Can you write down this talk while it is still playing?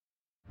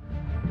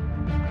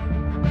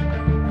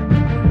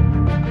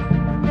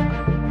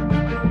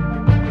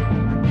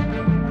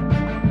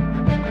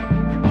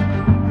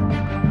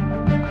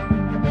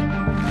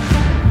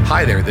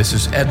Hi there, this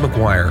is Ed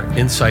McGuire,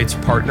 Insights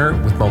Partner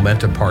with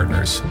Momenta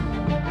Partners.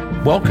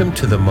 Welcome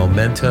to the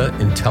Momenta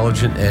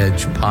Intelligent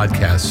Edge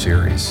podcast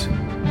series,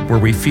 where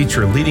we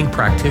feature leading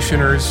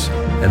practitioners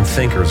and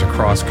thinkers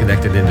across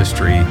connected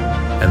industry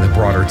and the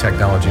broader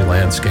technology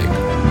landscape.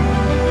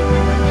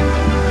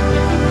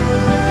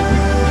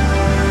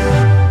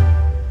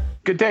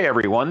 Good day,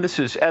 everyone. This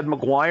is Ed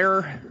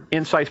McGuire,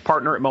 Insights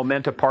Partner at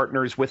Momenta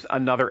Partners, with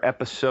another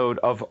episode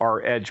of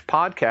our Edge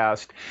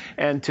podcast.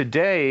 And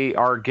today,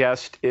 our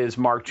guest is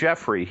Mark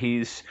Jeffrey.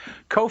 He's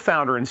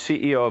co-founder and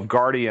CEO of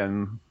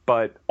Guardian,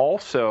 but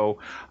also,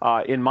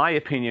 in my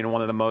opinion,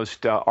 one of the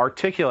most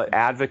articulate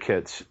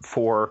advocates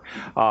for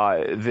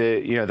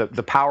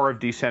the power of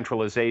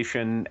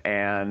decentralization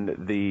and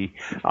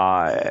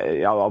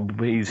I've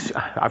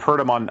heard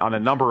him on a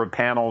number of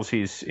panels.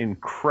 He's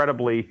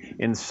incredibly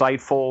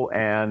insightful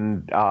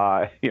and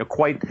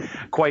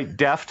quite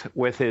deft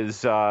with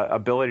his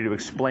ability to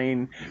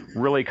explain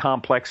really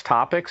complex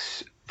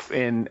topics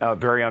in a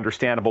very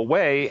understandable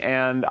way.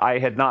 And I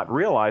had not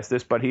realized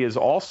this, but he is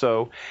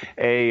also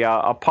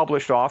a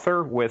published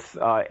author with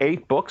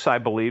 8 books, I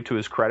believe, to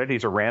his credit.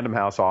 He's a Random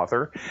House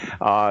author,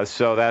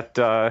 so that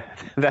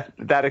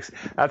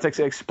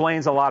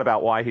explains a lot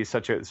about why he's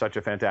such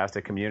a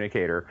fantastic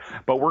communicator.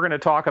 But we're going to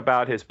talk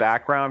about his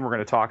background. We're going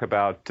to talk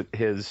about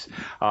his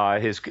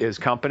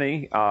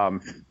company,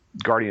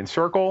 Guardian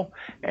Circle,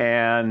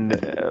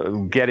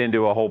 and get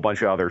into a whole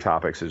bunch of other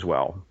topics as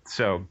well.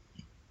 So,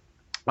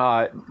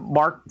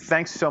 Mark,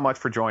 thanks so much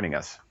for joining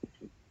us.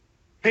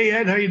 Hey,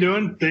 Ed, how you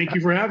doing? Thank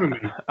you for having me.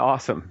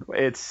 Awesome.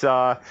 It's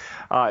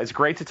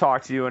great to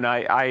talk to you, and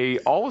I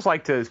always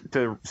like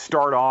to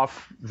start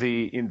off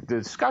the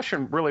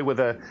discussion really with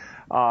a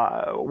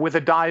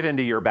dive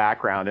into your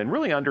background and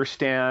really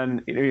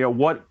understand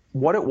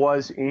what it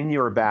was in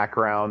your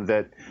background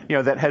that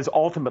has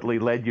ultimately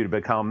led you to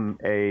become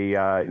a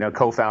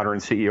co-founder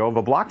and CEO of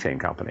a blockchain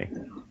company.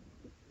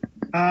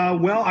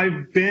 Well,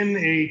 I've been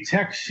a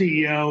tech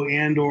CEO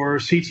and or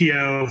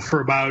CTO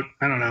for about,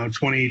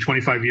 20,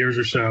 25 years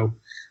or so.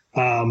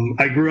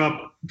 I grew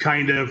up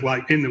kind of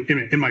like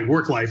in my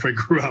work life. I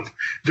grew up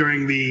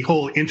during the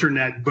whole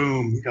internet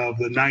boom of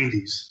the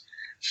 90s.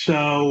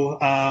 So,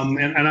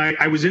 and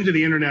I was into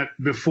the internet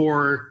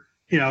before,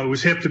 it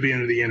was hip to be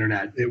into the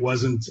internet. It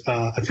wasn't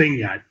a thing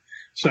yet.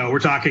 So we're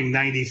talking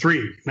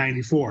 93,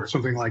 94,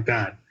 something like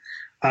that.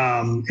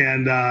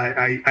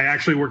 I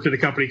actually worked at a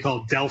company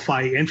called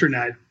Delphi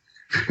Internet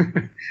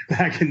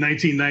back in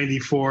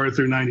 1994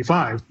 through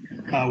 95,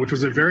 which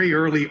was a very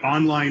early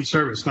online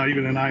service, not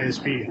even an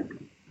ISP yet.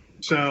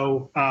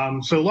 So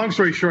long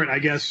story short, I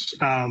guess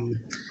going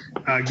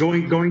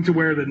to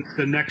where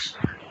the next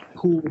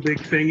cool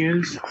big thing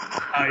is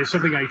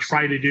something I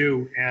try to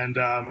do, and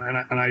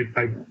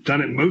I've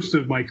done it most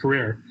of my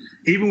career.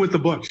 Even with the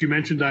books, you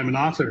mentioned I'm an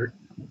author.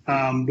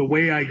 The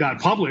way I got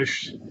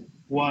published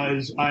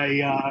was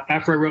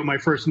after I wrote my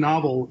first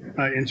novel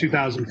in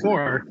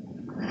 2004,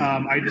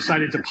 I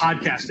decided to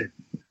podcast it.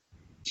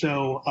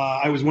 So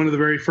I was one of the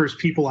very first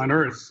people on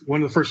earth,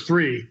 one of the first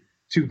 3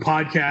 to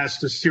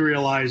podcast a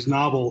serialized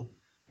novel,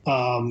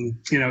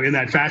 in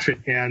that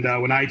fashion. And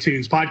when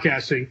iTunes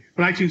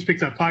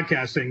picked up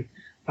podcasting,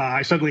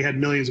 I suddenly had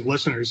millions of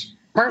listeners,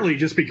 partly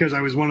just because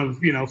I was one of,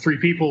 3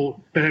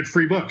 people that had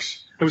free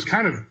books. It was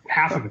kind of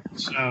half of it.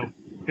 So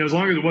as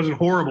long as it wasn't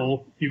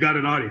horrible, you got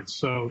an audience.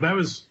 So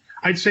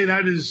I'd say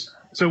that is,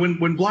 so when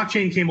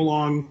blockchain came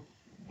along,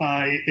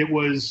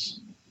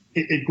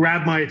 it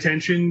grabbed my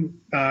attention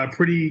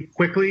pretty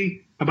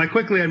quickly. And by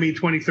quickly, I mean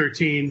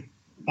 2013.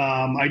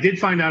 I did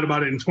find out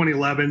about it in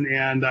 2011,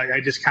 and I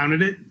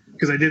discounted it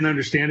because I didn't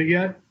understand it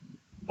yet.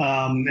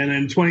 And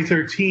in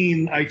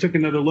 2013, I took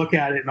another look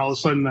at it, and all of a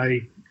sudden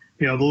the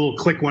little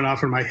click went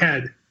off in my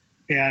head,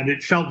 and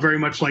it felt very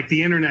much like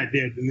the internet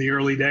did in the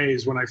early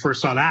days when I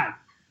first saw that,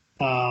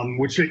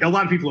 which a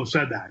lot of people have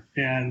said that.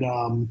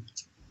 And,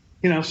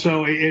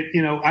 so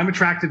I'm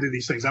attracted to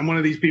these things. I'm one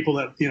of these people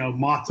that,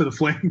 moth to the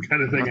flame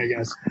kind of thing, I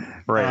guess.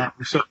 Right.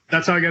 So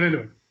that's how I got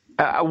into it.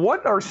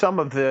 What are some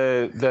of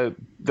the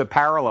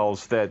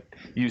parallels that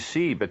you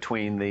see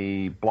between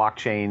the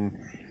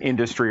blockchain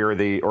industry or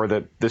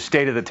the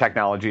state of the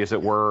technology, as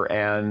it were,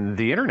 and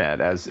the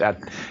internet as at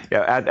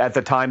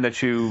the time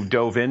that you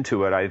dove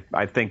into it?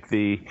 I think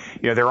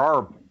there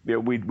are.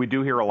 We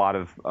do hear a lot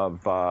of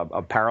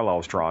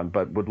parallels drawn,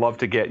 but would love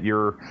to get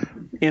your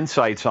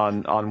insights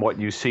on what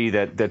you see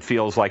that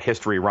feels like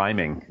history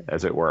rhyming,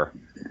 as it were.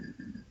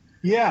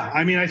 Yeah,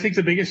 I mean, I think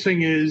the biggest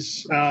thing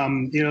is,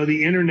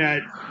 the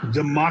internet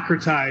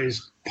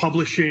democratized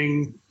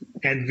publishing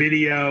and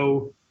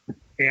video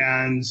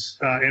and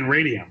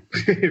radio,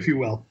 if you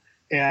will.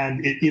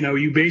 And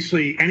you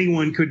basically,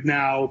 anyone could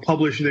now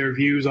publish their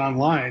views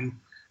online.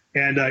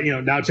 And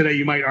now today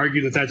you might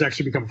argue that that's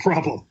actually become a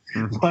problem,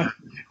 but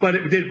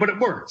it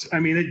worked.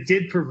 I mean, it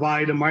did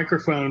provide a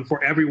microphone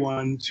for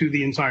everyone to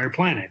the entire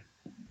planet,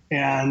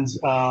 and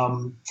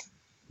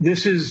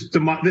this is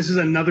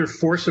another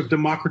force of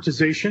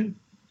democratization.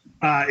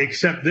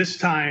 Except this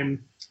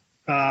time,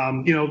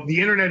 the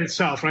internet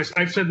itself. And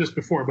I've said this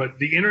before, but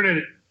the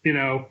internet,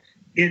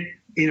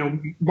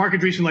 Mark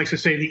Andreessen likes to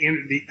say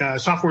the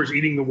software is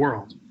eating the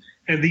world,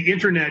 and the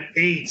internet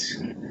ate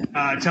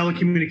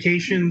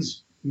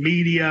telecommunications,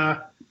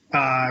 media,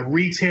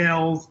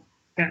 retail,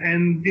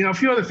 and a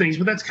few other things,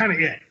 but that's kind of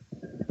it.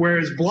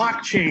 Whereas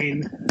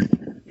blockchain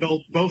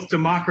will both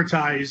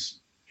democratize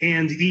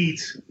and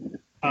eat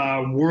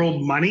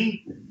world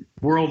money,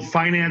 world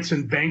finance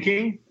and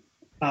banking,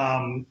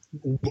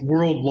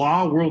 world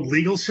law, world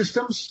legal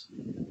systems.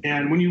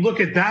 And when you look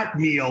at that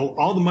meal,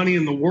 all the money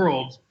in the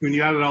world, when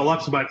you add it all up,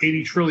 it's about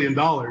 $80 trillion.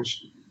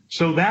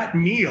 So that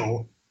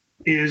meal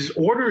is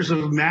orders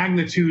of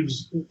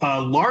magnitudes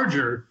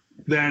larger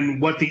than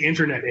what the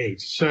internet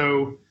ate.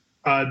 So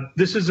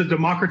this is a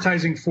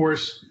democratizing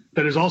force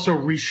that is also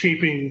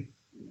reshaping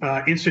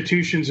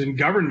institutions and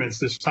governments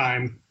this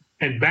time,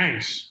 and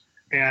banks.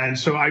 And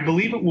so I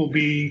believe it will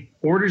be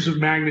orders of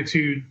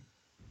magnitude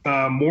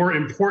more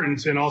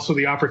important, and also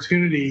the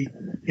opportunity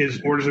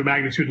is orders of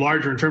magnitude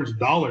larger in terms of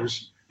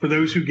dollars for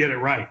those who get it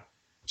right.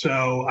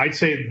 So I'd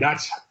say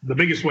that's the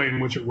biggest way in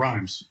which it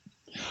rhymes.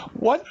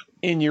 What,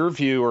 in your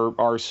view,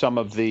 are some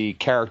of the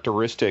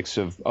characteristics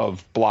of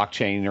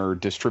blockchain or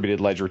distributed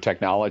ledger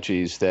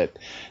technologies that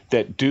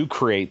do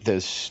create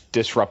this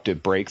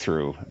disruptive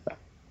breakthrough?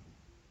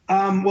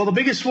 Well, the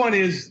biggest one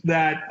is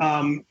that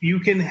you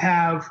can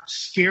have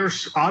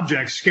scarce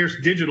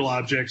digital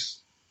objects,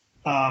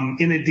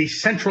 in a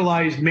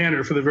decentralized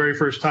manner for the very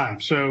first time.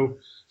 So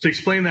to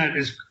explain that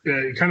as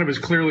kind of as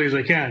clearly as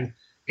I can,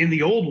 in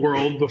the old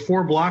world,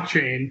 before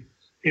blockchain,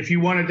 if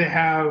you wanted to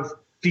have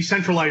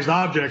decentralized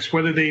objects,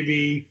 whether they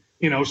be,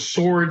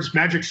 swords,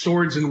 magic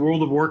swords in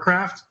World of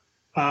Warcraft,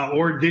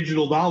 or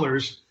digital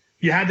dollars,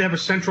 you had to have a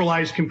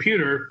centralized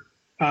computer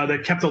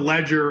that kept a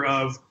ledger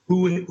of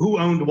who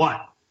owned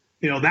what.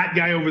 That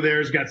guy over there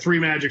has got 3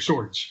 magic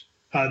swords.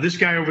 This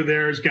guy over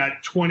there has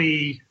got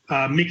 20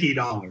 Mickey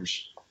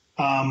dollars.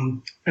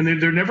 And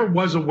there never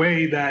was a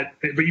way but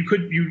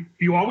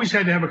you always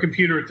had to have a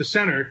computer at the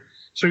center.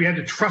 So you had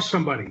to trust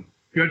somebody.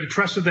 You had to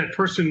trust that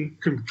person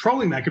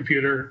controlling that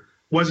computer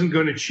wasn't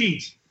going to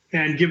cheat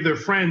and give their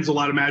friends a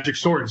lot of magic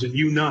swords and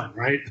you none,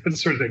 right? That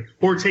sort of thing.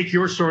 Or take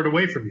your sword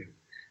away from you.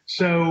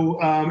 So,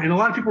 and a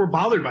lot of people were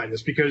bothered by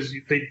this because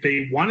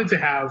they wanted to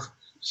have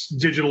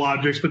digital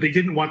objects, but they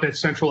didn't want that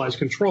centralized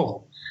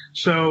control.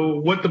 So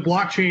what the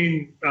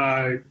blockchain,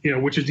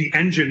 which is the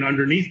engine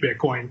underneath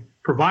Bitcoin,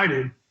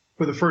 provided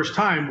for the first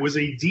time was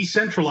a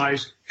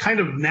decentralized kind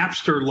of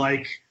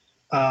Napster-like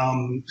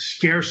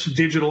scarce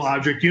digital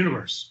object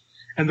universe.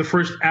 And the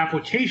first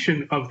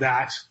application of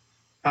that,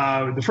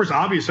 the first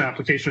obvious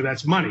application of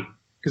that's money,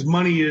 because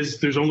money is,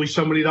 there's only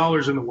so many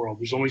dollars in the world.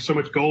 There's only so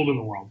much gold in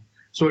the world.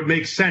 So it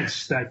makes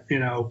sense that,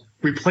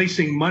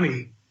 replacing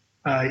money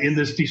in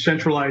this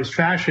decentralized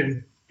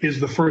fashion is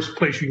the first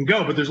place you can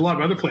go. But there's a lot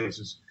of other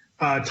places.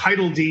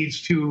 Title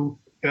deeds to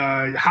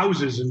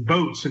houses and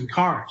boats and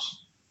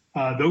cars.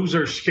 Those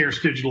are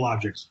scarce digital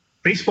objects.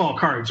 Baseball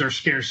cards are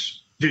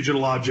scarce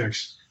digital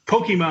objects.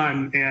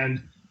 Pokemon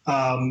and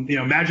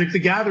Magic the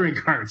Gathering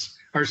cards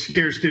are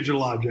scarce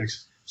digital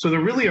objects. So there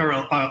really are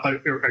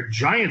a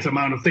giant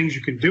amount of things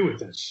you can do with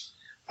this.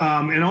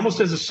 And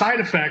almost as a side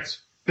effect,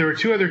 there are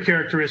 2 other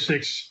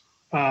characteristics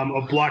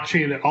of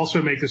blockchain that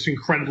also make this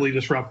incredibly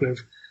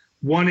disruptive.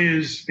 One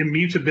is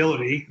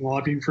immutability. A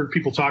lot of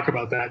people talk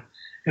about that.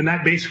 And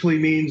that basically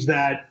means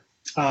that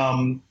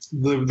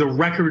the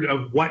record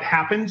of what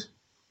happened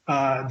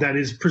that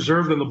is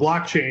preserved in the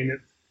blockchain,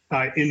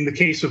 in the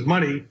case of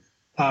money,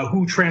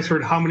 who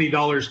transferred how many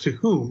dollars to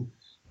whom,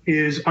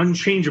 is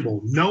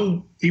unchangeable.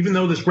 Even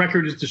though this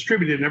record is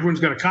distributed and everyone's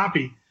got a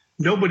copy,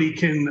 nobody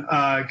can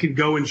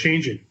go and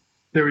change it.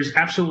 There is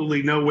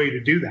absolutely no way to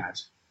do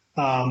that,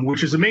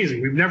 which is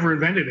amazing. We've never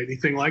invented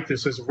anything like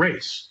this as a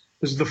race.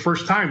 This is the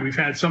first time we've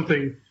had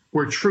something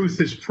where truth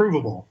is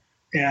provable,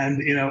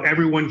 and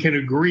everyone can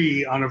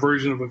agree on a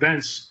version of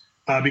events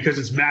because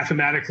it's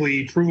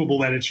mathematically provable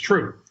that it's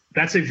true.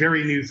 That's a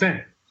very new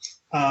thing.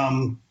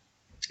 Then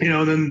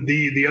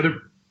the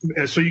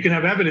other, so you can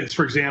have evidence,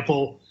 for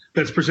example,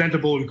 that's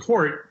presentable in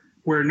court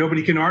where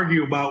nobody can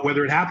argue about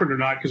whether it happened or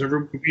not because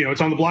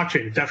it's on the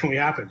blockchain. It definitely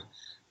happened.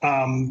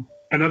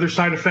 Another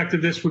side effect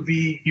of this would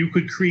be you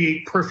could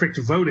create perfect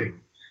voting.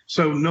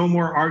 So no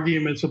more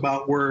arguments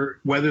about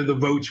whether the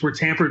votes were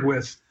tampered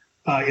with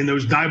in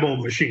those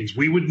Diebold machines.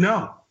 We would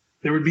know.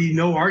 There would be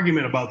no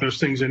argument about those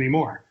things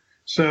anymore.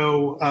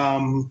 So,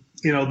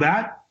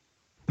 that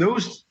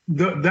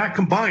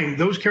combined,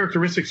 those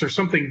characteristics are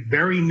something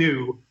very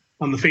new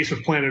on the face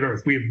of planet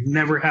Earth. We have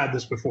never had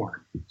this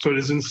before. So it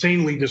is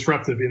insanely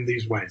disruptive in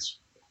these ways.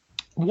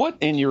 What,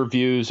 in your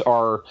views,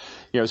 are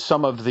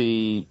some of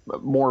the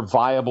more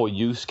viable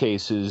use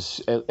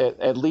cases,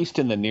 at least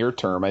in the near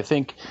term. I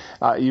think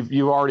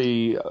you've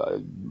already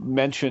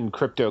mentioned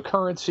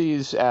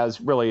cryptocurrencies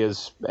as really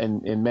as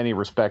in many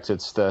respects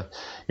it's the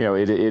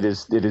it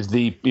is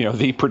the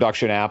the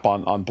production app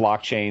on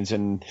blockchains,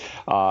 and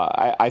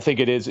I think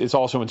it's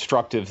also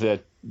instructive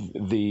that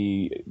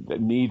the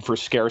need for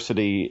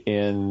scarcity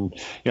in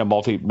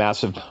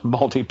massive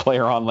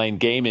multiplayer online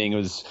gaming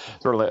was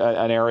sort of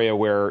an area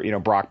where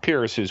Brock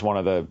Pierce, who's one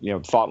of the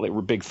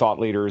big thought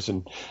leaders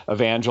and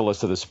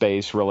evangelists of the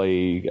space,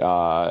 really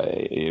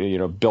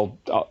built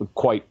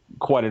quite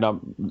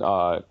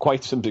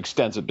some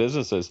extensive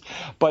businesses.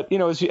 But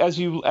as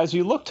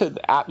you look to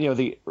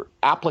the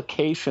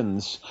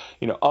applications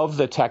of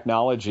the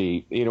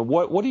technology,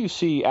 what do you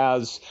see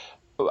as,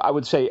 I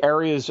would say,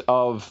 areas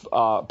of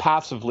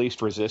paths of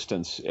least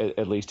resistance,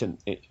 at least in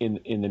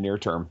the near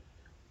term?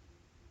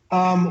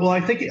 Well, I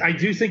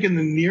do think in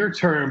the near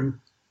term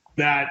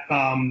that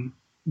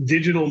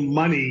digital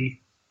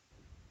money,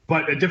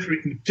 but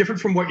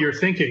different from what you're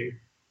thinking,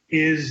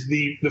 is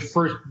the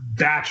first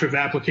batch of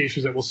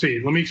applications that we'll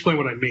see. Let me explain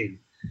what I mean.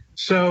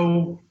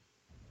 So,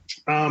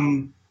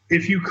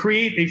 if you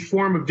create a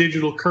form of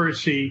digital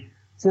currency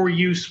for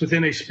use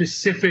within a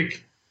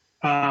specific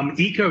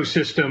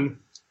ecosystem,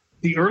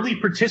 the early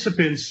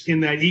participants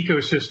in that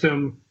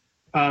ecosystem,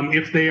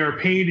 if they are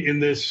paid in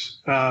this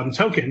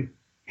token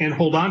and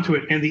hold on to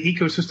it, and the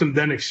ecosystem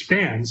then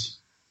expands,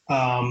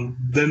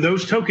 then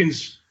those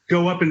tokens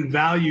go up in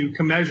value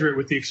commensurate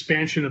with the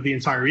expansion of the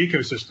entire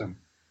ecosystem.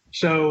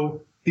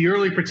 So the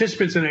early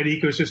participants in that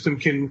ecosystem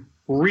can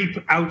reap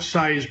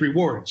outsized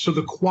rewards. So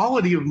the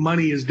quality of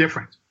money is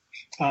different.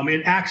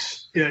 It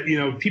acts,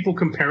 people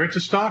compare it to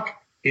stock.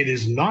 It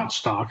is not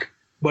stock,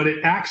 but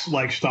it acts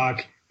like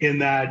stock in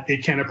that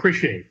it can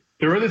appreciate.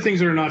 There are other things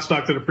that are not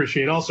stock that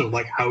appreciate also,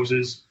 like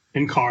houses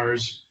and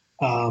cars,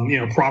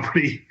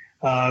 property,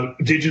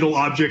 digital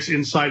objects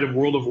inside of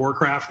World of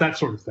Warcraft, that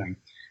sort of thing.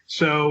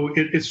 So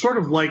it's sort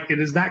of like it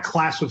is that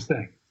class of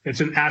thing.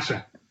 It's an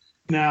asset.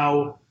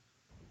 Now,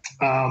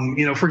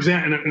 for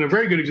example, and a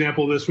very good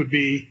example of this would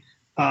be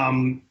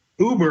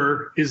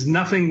Uber is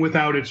nothing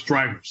without its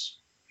drivers.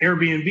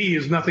 Airbnb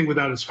is nothing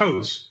without its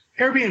hosts.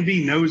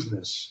 Airbnb knows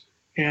this,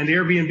 and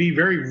Airbnb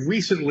very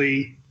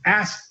recently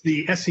asked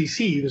the SEC,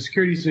 the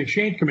Securities and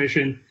Exchange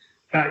Commission,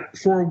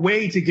 for a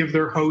way to give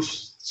their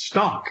hosts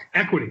stock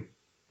equity,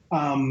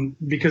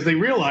 because they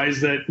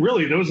realize that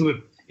really those are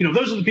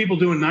the people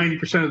doing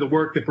 90% of the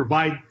work that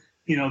provide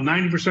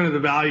 90% of the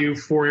value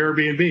for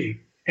Airbnb,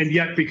 and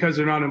yet because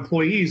they're not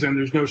employees and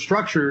there's no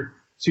structure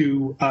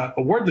to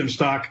award them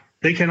stock,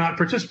 they cannot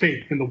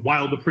participate in the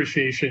wild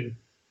appreciation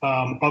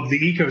of the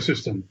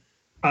ecosystem.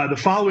 The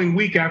following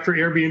week after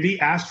Airbnb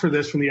asked for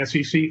this from the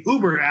SEC,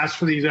 Uber asked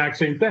for the exact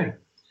same thing.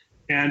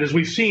 And as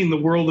we've seen, the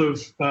world of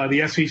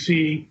the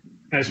SEC,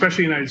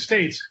 especially in the United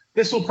States,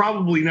 this will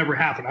probably never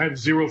happen. I have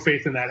zero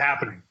faith in that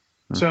happening.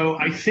 So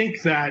I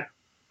think that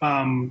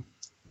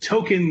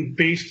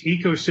token-based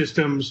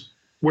ecosystems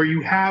where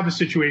you have a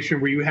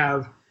situation where you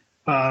have,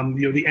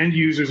 the end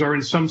users are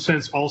in some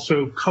sense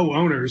also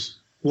co-owners,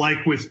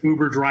 like with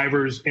Uber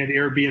drivers and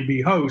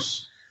Airbnb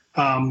hosts,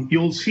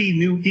 you'll see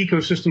new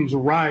ecosystems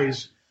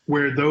arise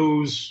where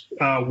those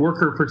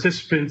worker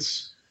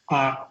participants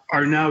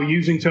are now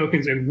using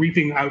tokens and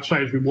reaping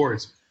outsized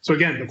rewards. So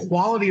again, the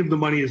quality of the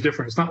money is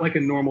different. It's not like a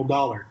normal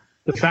dollar.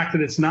 The fact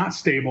that it's not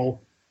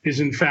stable is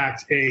in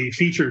fact a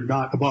feature,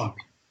 not a bug.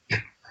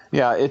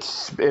 Yeah,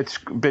 it's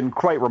been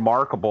quite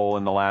remarkable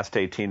in the last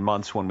 18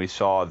 months when we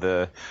saw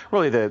the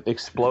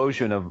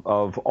explosion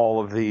of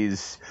all of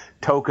these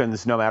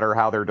tokens, no matter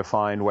how they're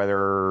defined,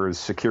 whether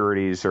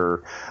securities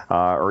or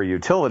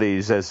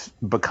utilities, as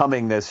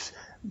becoming this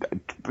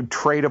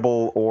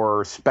tradable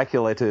or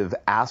speculative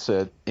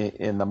asset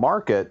in the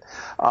market.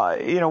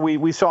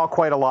 We saw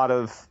quite a lot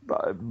of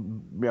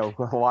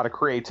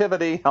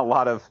creativity, a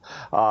lot of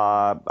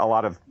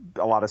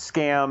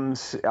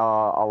scams,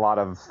 a lot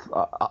of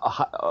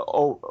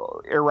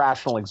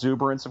irrational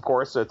exuberance. Of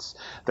course,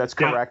 that's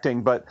correcting.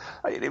 Yeah. But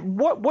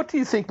what do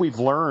you think we've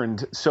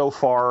learned so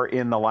far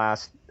in the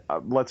last?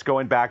 Let's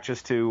going back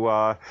just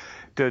to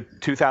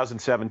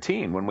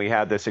 2017 when we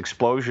had this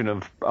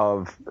explosion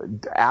of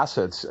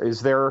assets.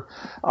 Is there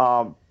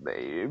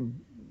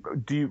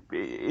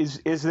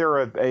is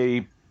there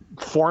a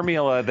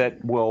formula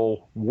that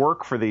will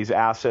work for these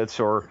assets,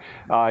 or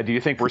do you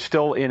think we're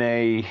still in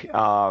a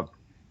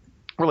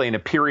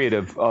period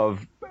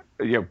of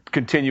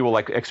continual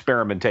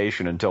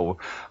experimentation until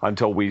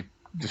we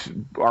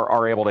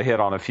are able to hit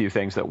on a few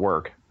things that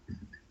work?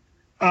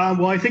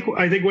 Well, I think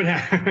what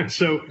happened.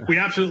 So we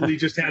absolutely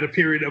just had a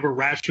period of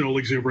irrational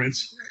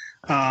exuberance,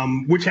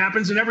 which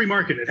happens in every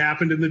market. It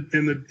happened in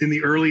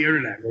the early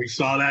internet. We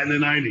saw that in the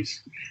 90s,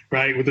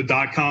 right, with the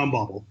 .com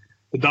bubble.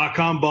 The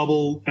 .com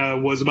bubble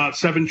was about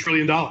 $7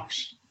 trillion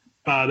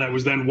that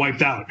was then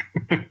wiped out.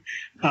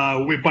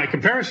 By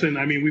comparison,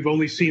 I mean, we've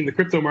only seen the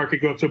crypto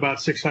market go up to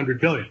about 600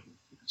 billion.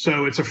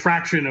 So it's a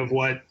fraction of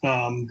what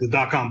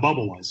the .com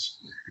bubble was.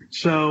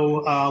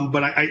 So,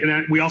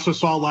 we also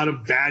saw a lot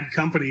of bad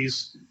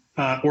companies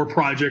or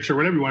projects or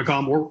whatever you want to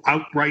call them, or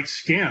outright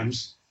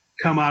scams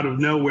come out of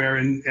nowhere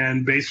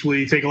and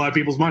basically take a lot of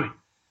people's money.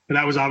 And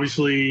that was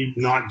obviously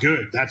not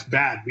good. That's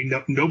bad.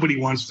 Nobody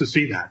wants to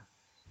see that.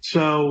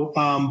 So,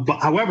 but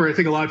however, I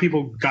think a lot of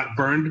people got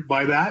burned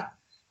by that.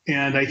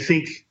 And I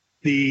think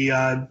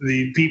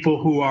the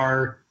people who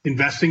are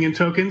investing in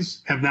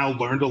tokens have now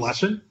learned a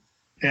lesson,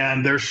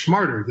 and they're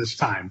smarter this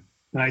time.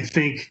 And I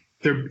think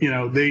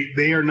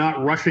they are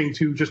not rushing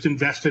to just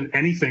invest in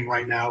anything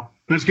right now.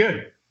 That's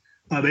good.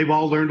 They've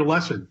all learned a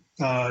lesson.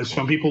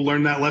 Some people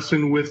learn that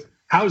lesson with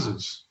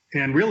houses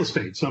and real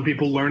estate. Some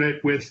people learn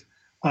it with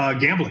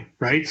gambling,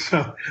 right?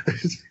 So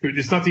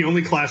it's not the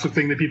only class of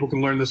thing that people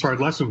can learn this hard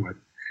lesson with.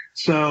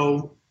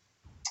 So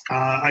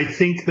I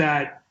think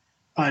that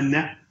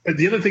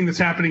the other thing that's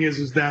happening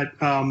is that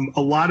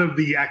a lot of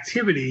the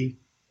activity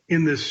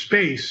in this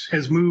space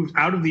has moved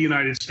out of the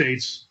United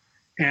States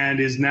and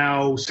is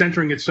now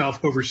centering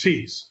itself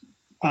overseas.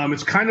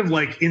 It's kind of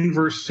like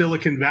inverse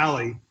Silicon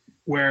Valley,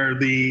 where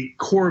the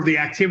core of the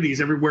activity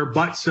is everywhere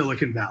but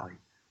Silicon Valley.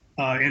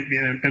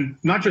 And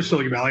not just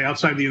Silicon Valley,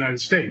 outside the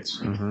United States.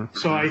 Mm-hmm.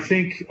 So I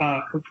think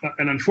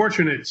an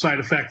unfortunate side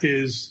effect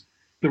is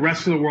the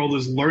rest of the world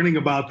is learning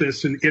about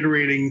this and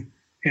iterating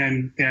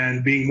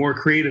and being more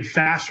creative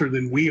faster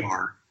than we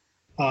are.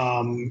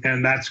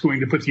 And that's going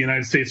to put the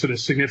United States at a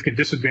significant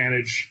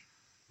disadvantage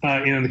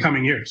in the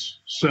coming years.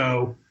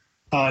 So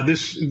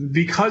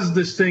because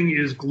this thing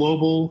is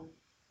global,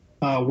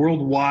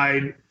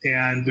 worldwide,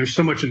 and there's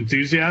so much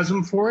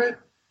enthusiasm for it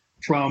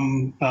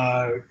from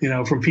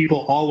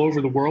people all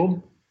over the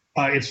world,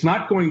 it's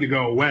not going to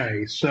go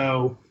away.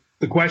 So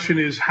the question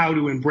is how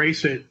to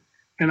embrace it.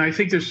 And I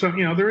think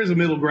there is a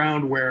middle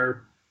ground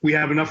where we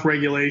have enough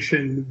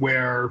regulation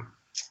where,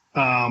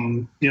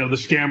 the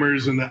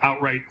scammers and the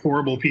outright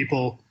horrible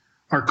people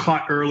are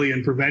caught early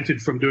and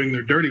prevented from doing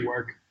their dirty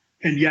work.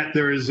 And yet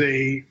there is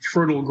a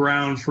fertile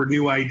ground for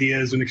new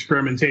ideas and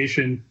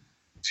experimentation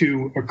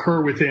to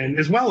occur within,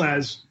 as well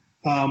as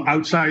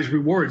outsized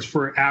rewards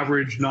for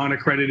average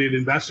non-accredited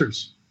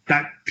investors.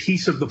 That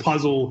piece of the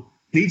puzzle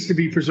needs to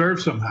be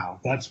preserved somehow.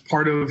 That's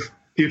part of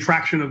the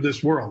attraction of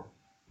this world.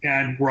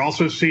 And we're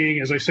also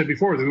seeing, as I said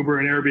before, the Uber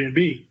and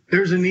Airbnb,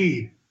 there's a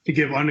need to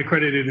give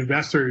unaccredited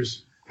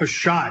investors a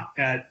shot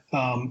at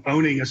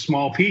owning a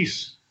small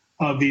piece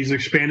of these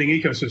expanding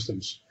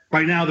ecosystems.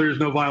 Right now, there is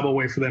no viable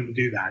way for them to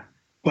do that.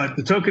 But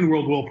the token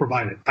world will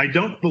provide it. I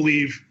don't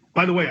believe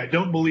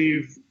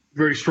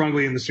very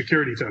strongly in the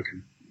security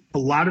token. A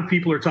lot of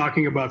people are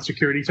talking about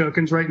security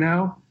tokens right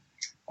now.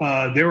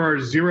 There are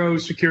 0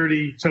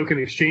 security token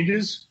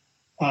exchanges.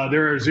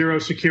 There are 0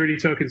 security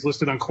tokens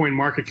listed on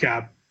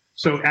CoinMarketCap.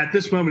 So at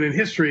this moment in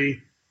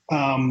history,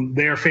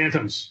 they are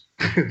phantoms.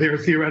 They are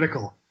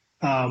theoretical.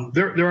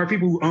 There are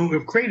people who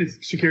have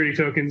created security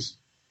tokens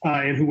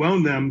and who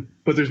own them,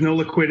 but there's no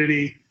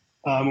liquidity.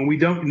 And we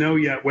don't know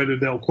yet whether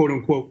they'll quote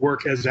unquote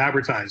work as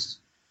advertised.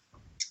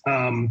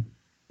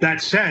 That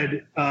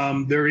said,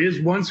 there is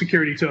one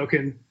security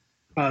token,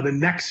 the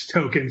NEX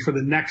token for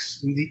the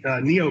NEX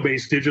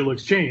NEO-based digital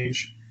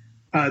exchange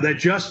that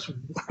just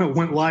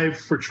went live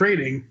for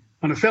trading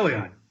on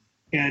Aphelion.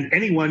 And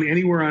anyone,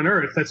 anywhere on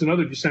Earth, that's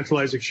another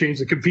decentralized exchange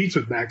that competes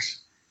with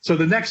NEX. So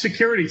the NEX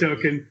security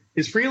token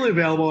is freely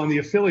available on the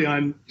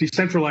Aphelion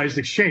decentralized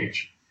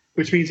exchange,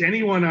 which means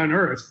anyone on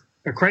Earth,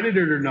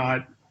 accredited or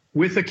not,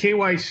 with a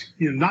KYC,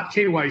 not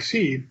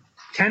KYC,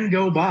 can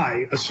go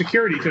buy a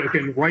security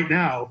token right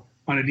now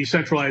on a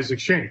decentralized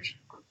exchange.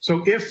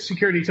 So if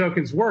security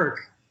tokens work,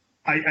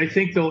 I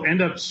think they'll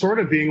end up sort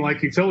of being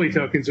like utility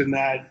tokens in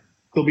that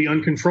they'll be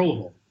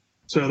uncontrollable.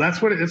 So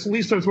that's at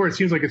least that's where it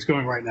seems like it's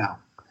going right now.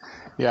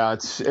 Yeah,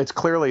 it's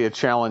clearly a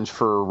challenge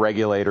for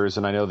regulators,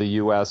 and I know the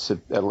U.S.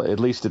 at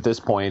least at this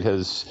point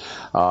has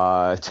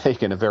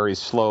taken a very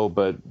slow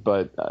but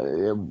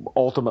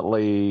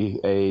ultimately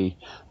a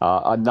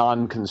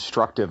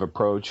non-constructive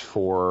approach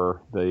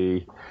for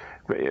the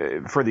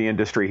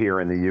industry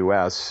here in the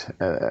U.S.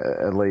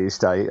 At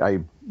least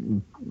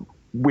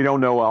we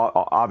don't know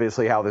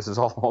obviously how this is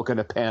all going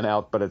to pan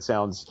out, but it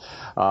sounds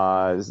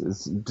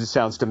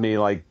to me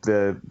like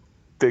the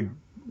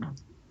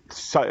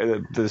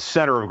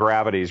center of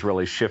gravity is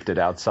really shifted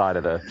outside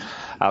of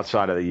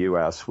the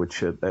U.S.,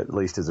 which at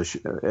least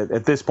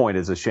at this point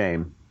is a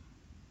shame.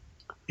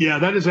 Yeah,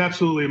 that is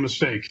absolutely a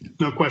mistake.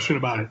 No question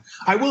about it.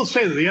 I will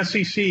say that the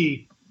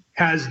SEC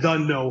has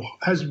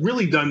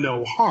really done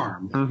no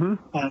harm.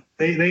 Mm-hmm.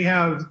 They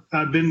have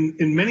been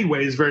in many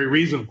ways very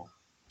reasonable.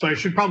 So I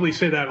should probably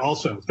say that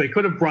also. They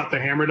could have brought the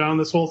hammer down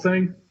this whole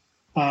thing,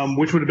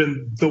 which would have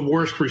been the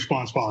worst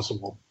response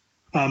possible.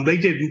 They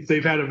didn't.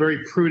 They've had a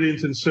very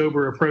prudent and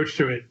sober approach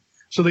to it.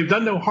 So they've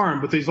done no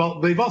harm, but they've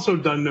also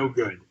done no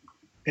good.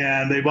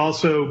 And they've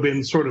also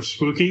been sort of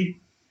spooky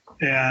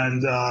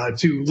and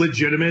to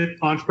legitimate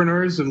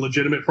entrepreneurs and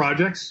legitimate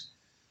projects.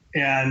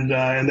 And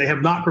they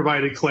have not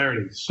provided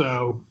clarity.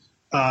 So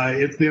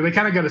they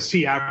kind of got a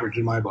C average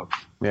in my book.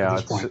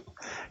 Yeah,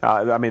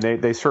 I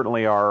mean, they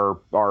certainly are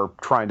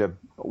trying to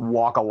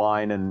walk a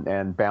line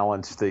and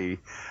balance the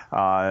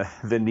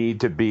need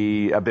to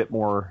be a bit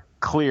more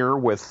clear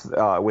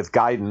with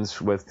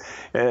guidance, with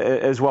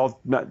as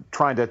well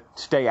trying to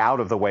stay out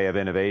of the way of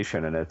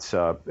innovation, and it's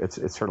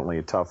certainly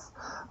a tough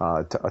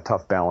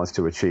balance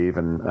to achieve.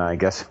 And I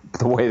guess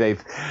the way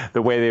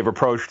they've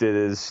approached it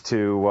is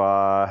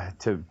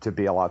to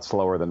be a lot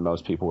slower than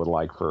most people would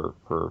like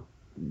for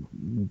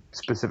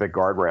specific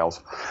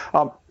guardrails.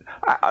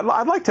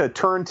 I'd like to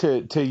turn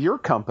to your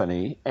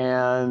company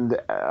and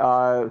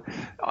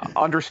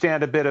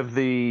understand a bit of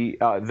the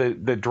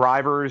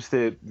drivers,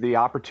 the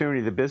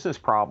opportunity, the business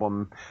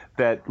problem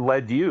that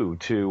led you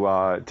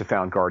to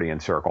found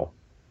Guardian Circle.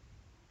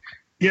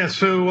 Yeah,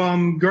 so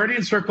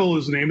Guardian Circle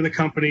is the name of the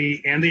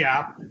company and the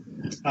app,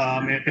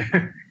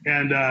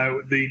 and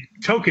the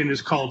token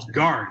is called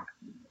Guard,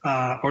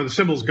 or the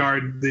symbol's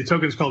Guard. The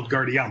token is called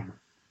Guardium.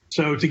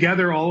 So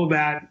together, all of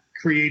that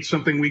creates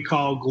something we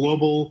call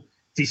global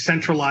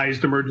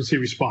decentralized emergency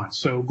response.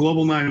 So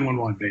global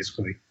 911,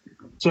 basically.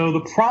 So the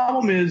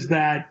problem is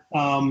that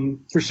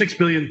for 6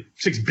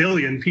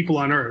 billion people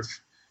on Earth,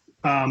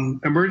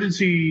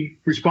 emergency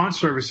response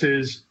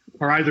services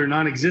are either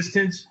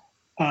non-existent,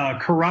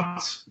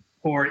 corrupt,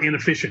 or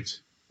inefficient.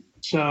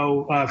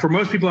 So for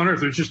most people on Earth,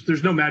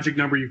 there's no magic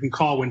number you can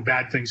call when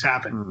bad things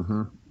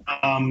happen.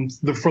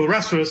 Mm-hmm. For the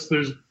rest of us,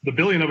 there's the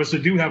billion of us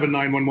that do have a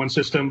 911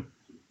 system.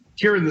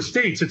 Here in the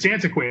States, it's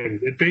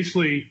antiquated. It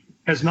basically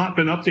has not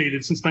been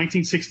updated since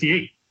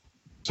 1968.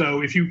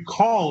 So if you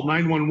call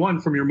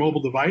 911 from your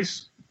mobile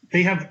device,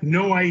 they have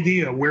no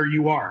idea where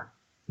you are.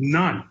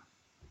 None.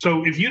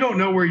 So if you don't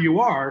know where you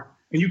are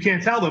and you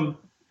can't tell them,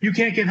 you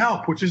can't get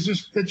help, that's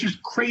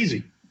just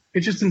crazy.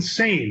 It's just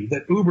insane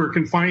that Uber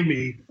can find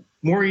me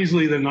more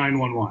easily than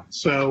 911.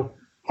 So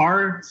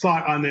our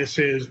thought on this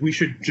is we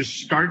should just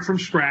start from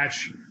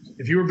scratch.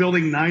 If you were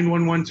building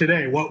 911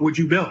 today, what would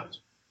you build?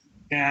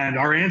 And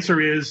our answer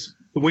is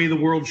the way the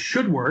world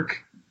should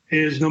work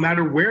is no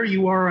matter where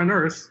you are on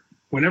Earth,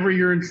 whenever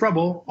you're in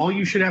trouble, all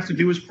you should have to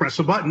do is press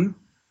a button.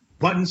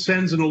 Button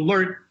sends an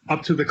alert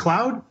up to the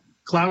cloud.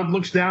 Cloud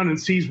looks down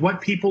and sees what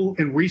people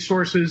and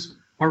resources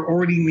are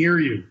already near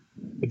you.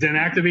 It then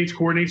activates,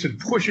 coordinates, and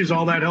pushes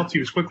all that help to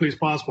you as quickly as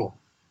possible.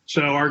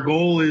 So our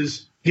goal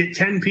is get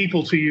 10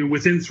 people to you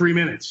within 3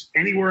 minutes,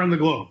 anywhere on the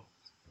globe.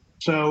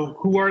 So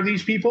who are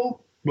these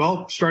people?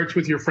 Well, it starts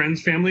with your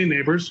friends, family, and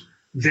neighbors.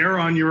 They're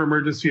on your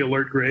emergency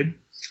alert grid,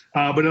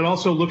 but it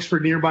also looks for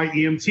nearby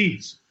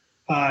EMTs,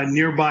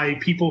 nearby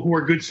people who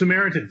are good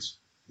Samaritans,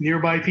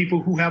 nearby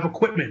people who have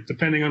equipment,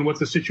 depending on what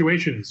the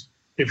situation is.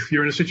 If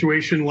you're in a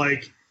situation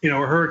like, a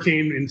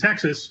hurricane in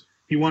Texas,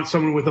 you want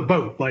someone with a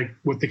boat, like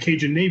what the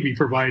Cajun Navy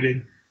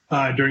provided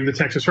during the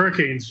Texas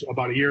hurricanes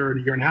about a year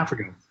and a half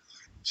ago.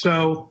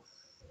 So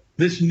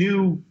this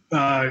new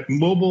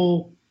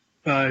mobile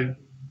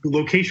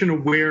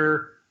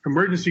location-aware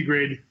emergency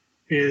grid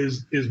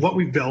is what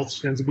we've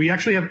built. And we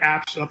actually have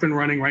apps up and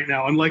running right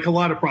now, unlike a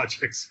lot of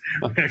projects.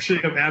 We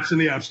actually have apps in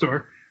the App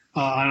Store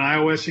on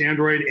iOS,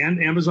 Android,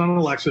 and Amazon and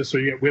Alexa, so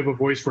we have a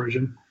voice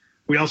version.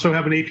 We also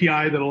have an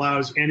API that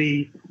allows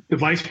any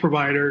device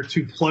provider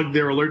to plug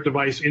their alert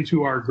device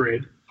into our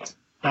grid.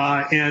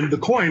 And the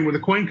coin, where the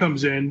coin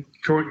comes in,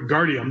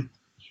 Guardium,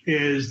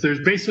 there's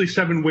basically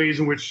 7 ways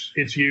in which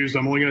it's used.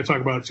 I'm only going to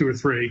talk about 2 or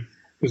 3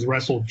 because the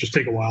rest will just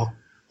take a while.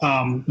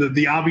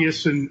 The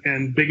obvious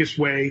and biggest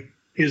way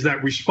is that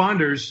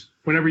responders,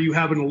 whenever you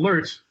have an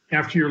alert,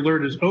 after your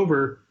alert is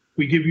over,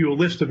 we give you a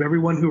list of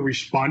everyone who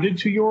responded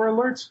to your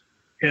alert.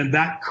 And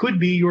that could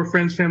be your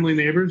friends, family,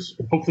 neighbors.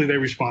 Hopefully they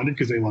responded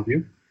because they love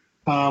you.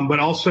 But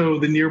also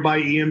the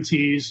nearby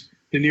EMTs,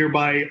 the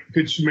nearby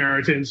Good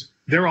Samaritans,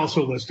 they're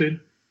also listed.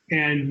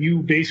 And you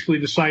basically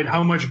decide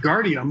how much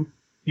Guardium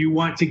you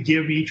want to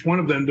give each one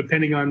of them,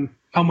 depending on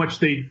how much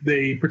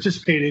they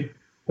participated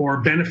or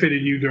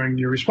benefited you during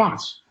your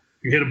response.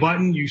 You hit a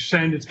button, you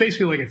send, it's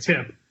basically like a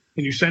tip,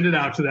 and you send it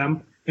out to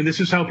them. And this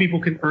is how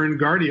people can earn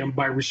Guardium,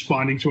 by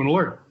responding to an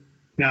alert.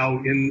 Now,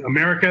 in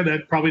America,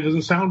 that probably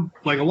doesn't sound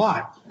like a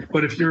lot.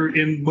 But if you're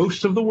in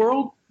most of the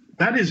world,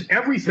 that is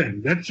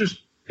everything.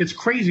 It's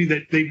crazy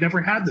that they've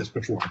never had this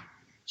before.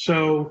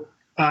 So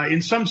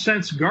in some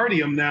sense,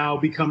 Guardium now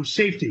becomes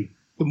safety.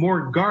 The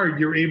more guard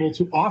you're able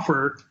to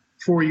offer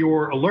for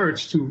your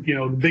alerts to,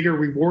 the bigger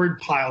reward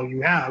pile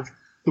you have,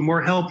 the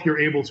more help you're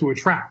able to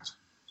attract.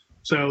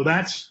 So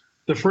that's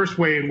the first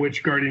way in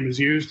which Guardium is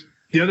used.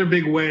 The other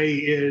big way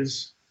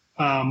is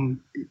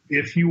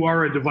if you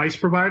are a device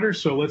provider.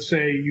 So let's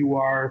say you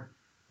are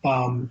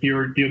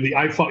you're the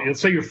iPhone.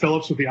 Let's say you're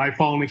Philips with the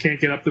iPhone and can't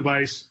get up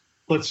device.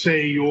 Let's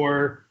say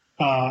you're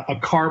a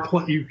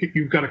CarPlay.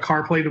 You've got a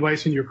CarPlay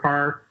device in your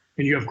car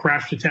and you have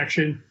crash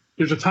detection.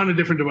 There's a ton of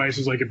different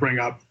devices I could bring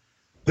up.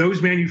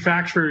 Those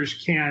manufacturers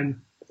can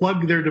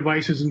plug their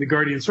devices into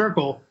Guardian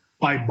Circle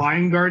by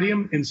buying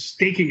Guardium and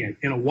staking it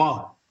in a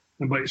wallet.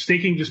 And by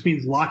staking just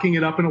means locking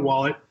it up in a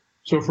wallet.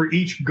 So for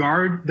each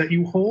guard that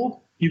you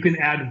hold, you can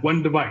add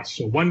 1 device.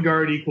 So 1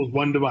 guard equals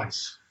 1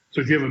 device.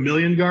 So if you have 1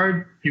 million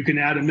guard, you can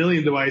add 1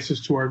 million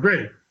devices to our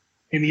grid.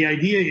 And the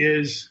idea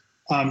is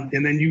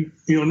And then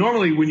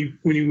normally when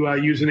you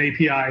use an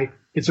API,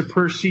 it's a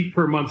per seat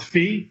per month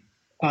fee.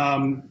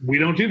 We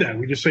don't do that.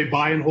 We just say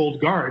buy and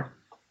hold guard.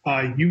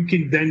 You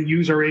can then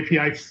use our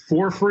API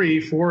for free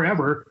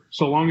forever,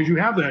 so long as you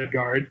have that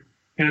guard.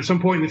 And at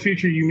some point in the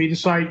future, you may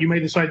decide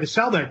to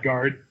sell that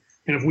guard.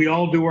 And if we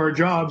all do our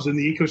jobs and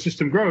the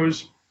ecosystem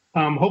grows,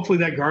 hopefully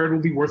that guard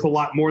will be worth a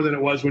lot more than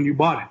it was when you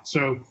bought it.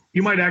 So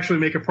you might actually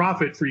make a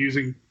profit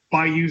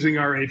by using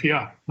our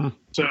API.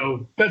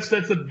 So that's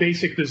the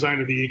basic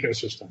design of the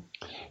ecosystem.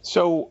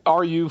 So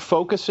are you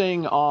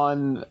focusing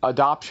on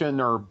adoption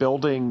or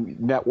building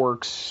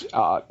networks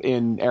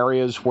in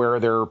areas where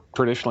there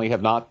traditionally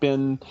have not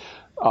been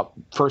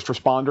first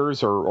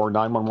responders or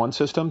 911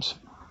 systems?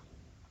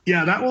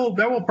 Yeah, that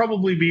will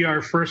probably be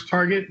our first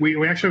target.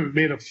 We actually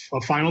made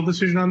a final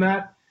decision on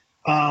that.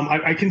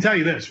 I can tell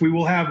you this: we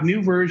will have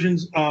new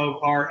versions of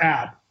our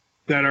app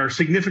that are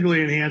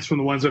significantly enhanced from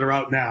the ones that are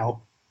out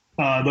now.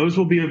 Those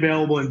will be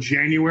available in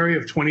January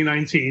of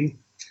 2019.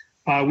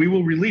 We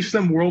will release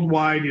them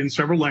worldwide in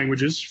several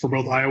languages for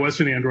both iOS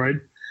and Android.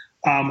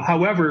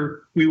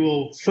 However, we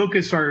will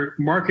focus our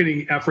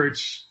marketing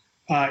efforts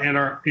and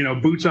our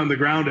boots on the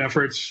ground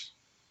efforts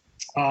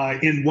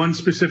in one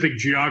specific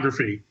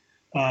geography,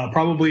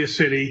 probably a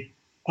city.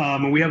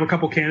 And we have a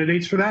couple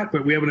candidates for that,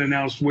 but we haven't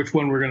announced which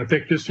one we're going to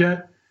pick just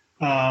yet.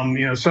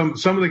 Some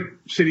of the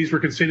cities we're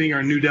considering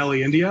are New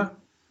Delhi, India,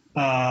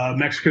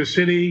 Mexico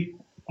City,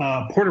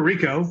 Puerto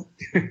Rico.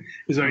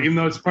 Even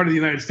though it's part of the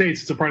United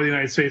States, it's a part of the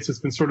United States that's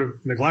been sort of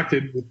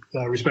neglected with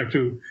respect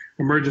to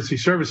emergency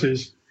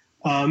services.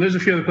 There's a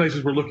few other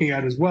places we're looking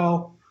at as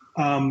well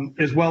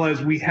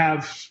as we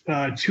have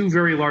two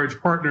very large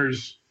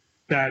partners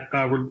that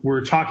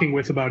we're talking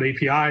with about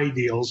API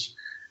deals.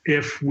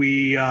 If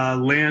we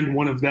land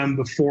one of them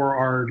before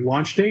our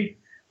launch date,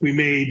 we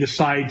may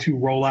decide to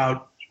roll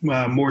out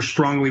more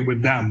strongly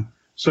with them.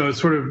 So it's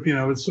sort of,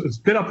 it's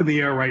a bit up in the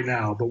air right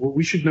now, but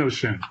we should know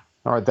soon.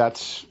 All right,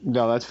 that's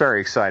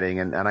very exciting,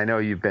 and I know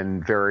you've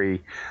been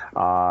very,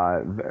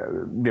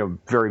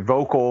 very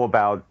vocal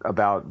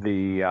about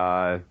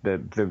the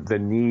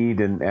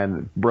need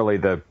and really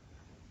the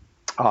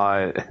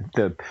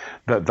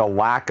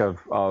lack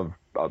of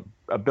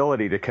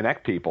ability to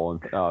connect people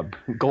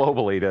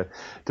globally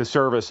to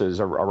services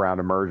around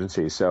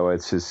emergencies. So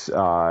it's just,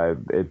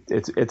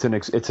 it's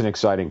an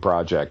exciting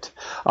project.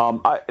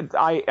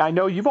 I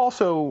know you've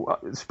also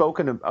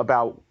spoken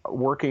about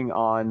working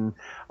on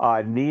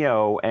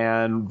Neo,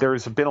 and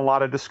there's been a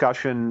lot of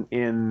discussion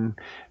in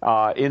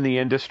the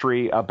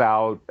industry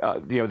about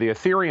the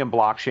Ethereum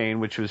blockchain,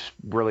 which was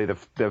really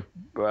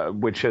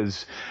which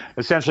has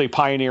essentially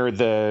pioneered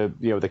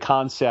the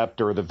concept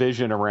or the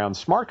vision around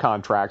smart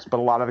contracts. But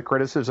a lot of the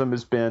criticism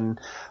has been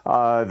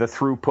the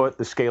throughput,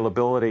 the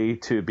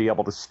scalability to be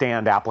able to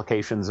stand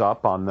applications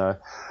up on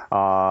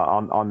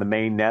the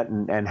main net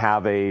and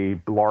have a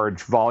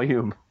large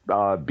volume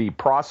be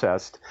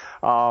processed.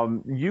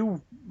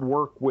 You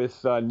work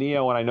with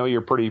Neo, and I know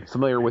you're pretty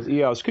familiar with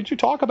EOS. Could you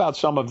talk about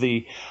some of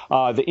the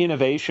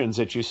innovations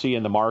that you see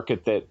in the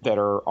market that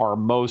are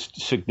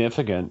most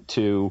significant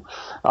to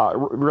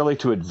really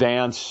to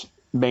advance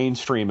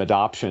mainstream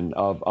adoption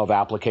of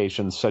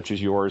applications such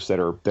as yours that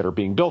are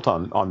being built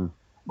on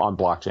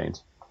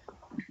blockchains?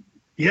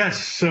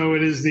 Yes, so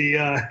it is the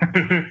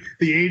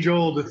the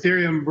age-old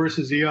Ethereum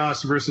versus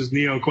EOS versus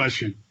Neo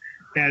question.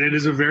 And it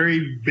is a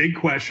very big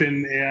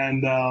question,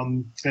 and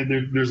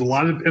there's a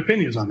lot of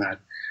opinions on that.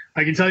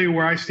 I can tell you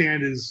where I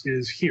stand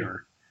is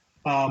here.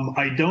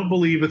 I don't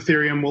believe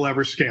Ethereum will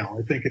ever scale.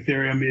 I think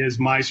Ethereum is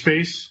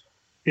MySpace.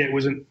 It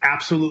was an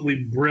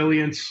absolutely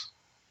brilliant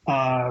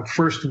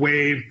first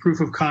wave proof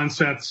of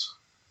concepts,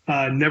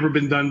 never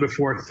been done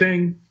before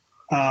thing,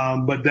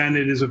 but then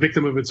it is a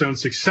victim of its own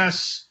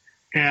success.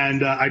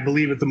 And I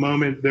believe at the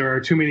moment there are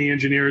too many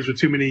engineers with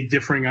too many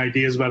differing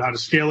ideas about how to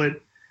scale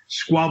it,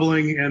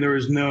 squabbling, and there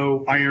is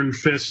no iron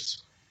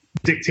fist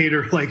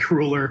dictator-like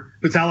ruler.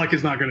 Vitalik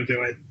is not going to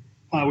do it,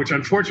 which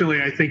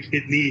unfortunately I think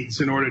it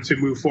needs in order to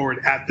move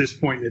forward at this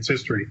point in its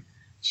history.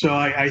 So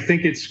I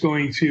think it's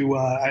going to,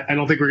 I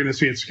don't think we're going to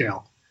see it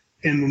scale.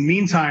 In the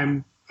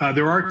meantime,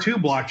 there are two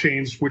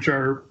blockchains which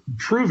are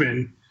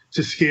proven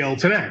to scale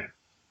today.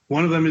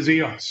 One of them is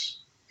EOS.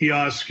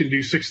 EOS can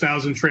do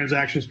 6,000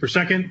 transactions per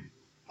second.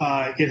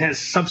 It has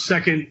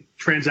sub-second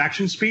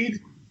transaction speed,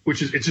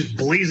 which is, it's just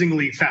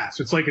blazingly fast.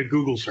 It's like a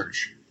Google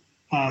search.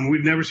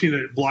 We've never seen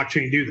a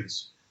blockchain do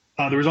this.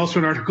 There was also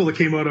an article that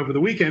came out over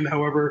the weekend,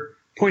 however,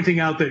 pointing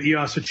out that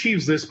EOS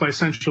achieves this by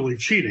essentially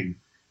cheating,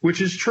 which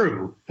is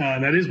true.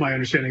 That is my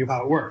understanding of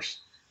how it works.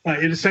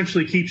 It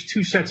essentially keeps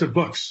two sets of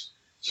books.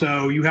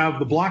 So you have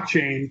the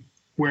blockchain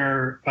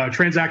where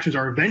transactions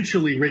are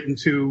eventually written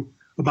to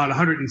about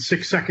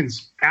 106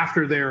 seconds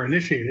after they're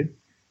initiated.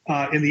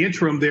 In the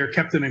interim, they're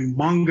kept in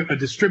a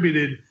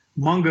distributed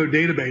Mongo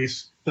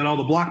database that all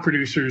the block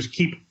producers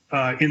keep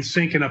in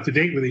sync and up to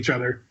date with each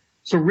other.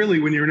 So really,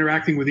 when you're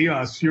interacting with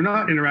EOS, you're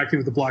not interacting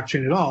with the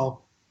blockchain at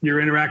all.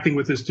 You're interacting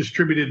with this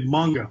distributed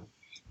Mongo,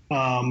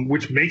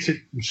 which makes it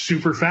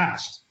super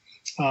fast.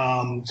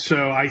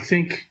 So I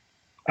think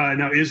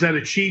Now, is that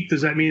a cheat?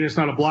 Does that mean it's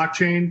not a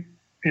blockchain?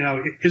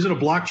 Is it a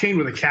blockchain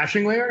with a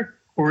caching layer,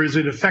 or is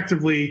it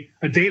effectively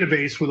a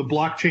database with a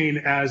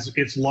blockchain as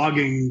its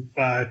logging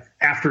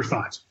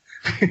afterthought?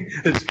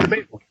 It's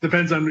debatable.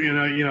 Depends on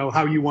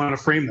how you want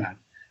to frame that.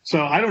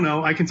 So I don't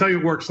know. I can tell you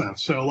it works though.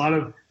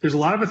 So there's a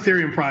lot of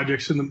Ethereum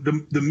projects, and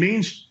the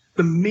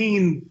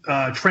main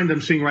trend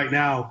I'm seeing right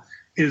now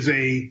is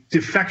a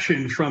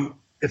defection from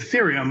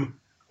Ethereum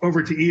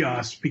over to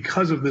EOS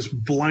because of this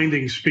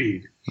blinding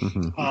speed.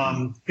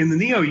 Mm-hmm. In the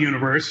NEO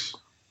universe,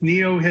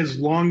 NEO has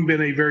long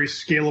been a very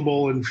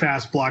scalable and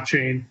fast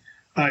blockchain.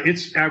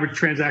 Its average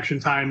transaction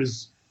time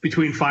is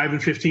between 5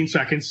 and 15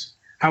 seconds.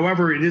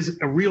 However, it is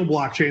a real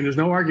blockchain. There's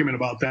no argument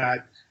about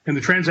that. And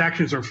the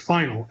transactions are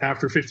final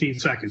after 15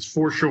 seconds,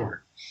 for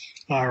sure,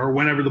 or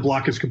whenever the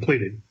block is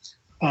completed.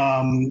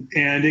 And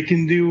it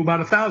can do about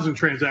 1,000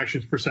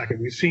 transactions per second.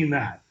 We've seen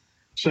that.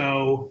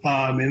 So,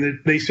 and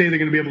they say they're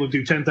going to be able to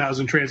do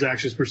 10,000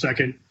 transactions per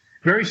second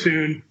very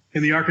soon.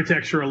 And the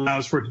architecture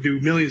allows for it to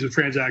do millions of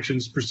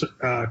transactions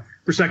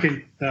per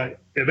second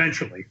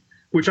eventually,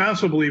 which I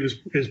also believe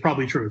is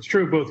probably true. It's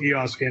true of both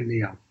EOS and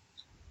NEO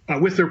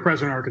with their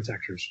present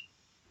architectures.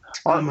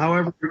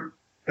 However,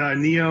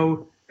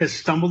 NEO has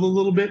stumbled a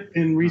little bit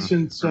in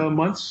recent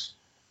months.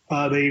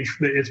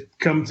 It's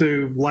come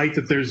to light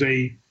that there's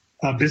a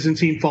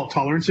Byzantine fault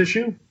tolerance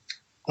issue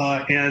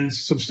and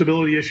some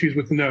stability issues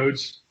with the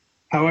nodes.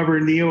 However,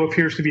 NEO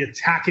appears to be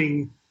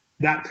attacking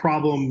that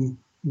problem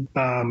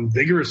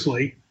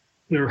vigorously.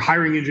 They're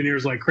hiring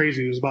engineers like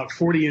crazy. There's about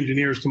 40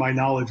 engineers, to my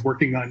knowledge,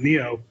 working on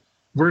NEO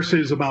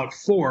versus about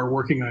 4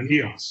 working on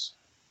EOS.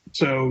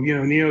 So,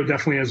 NEO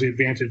definitely has the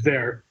advantage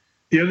there.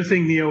 The other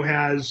thing NEO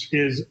has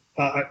is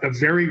a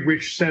very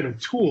rich set of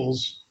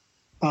tools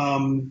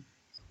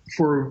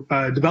for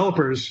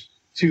developers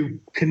to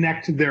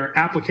connect their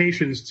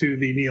applications to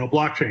the NEO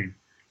blockchain.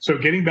 So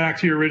getting back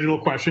to your original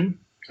question,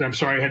 because I'm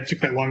sorry it took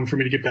that long for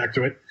me to get back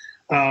to it,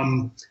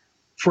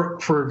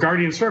 for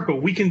Guardian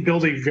Circle, we can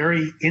build a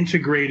very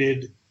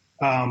integrated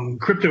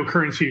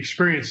cryptocurrency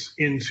experience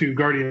into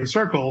Guardian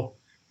Circle.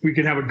 We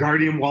can have a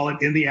Guardian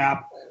wallet in the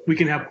app. We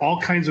can have all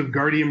kinds of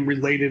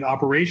Guardian-related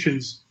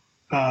operations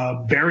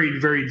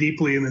buried very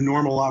deeply in the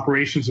normal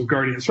operations of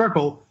Guardian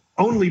Circle,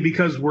 only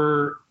because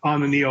we're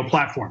on the NEO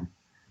platform.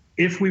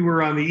 If we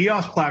were on the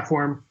EOS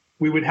platform,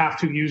 we would have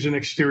to use an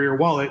exterior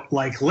wallet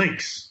like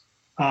Lynx.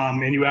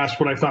 And you asked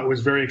what I thought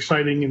was very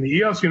exciting in the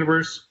EOS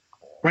universe.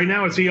 Right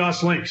now, it's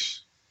EOS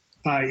Lynx.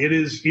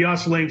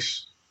 EOS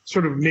Lynx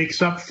sort of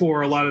makes up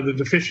for a lot of the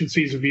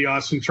deficiencies of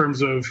EOS in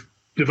terms of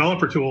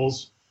developer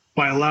tools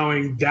by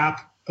allowing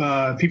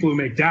people who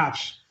make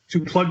dApps to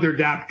plug their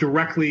dApp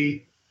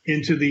directly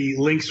into the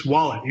Lynx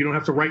wallet. You don't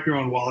have to write your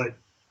own wallet.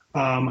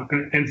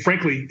 And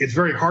frankly, it's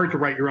very hard to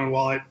write your own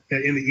wallet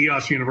in the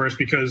EOS universe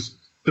because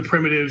the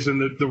primitives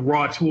and the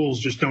raw tools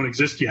just don't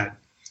exist yet,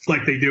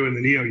 like they do in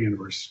the NEO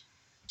universe.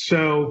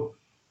 So,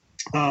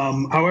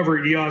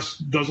 however, EOS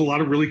does a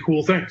lot of really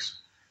cool things.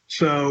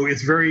 So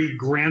it's very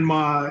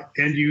grandma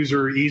end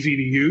user easy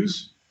to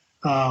use.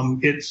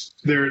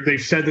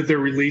 They've said that they're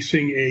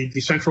releasing a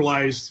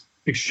decentralized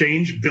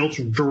exchange built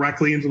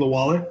directly into the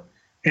wallet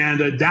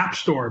and a dApp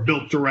store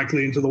built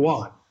directly into the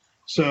wallet.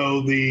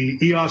 So the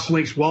EOS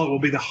Lynx wallet will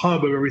be the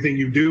hub of everything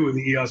you do in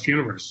the EOS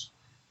universe,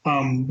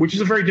 which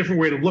is a very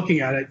different way of looking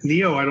at it.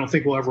 NEO, I don't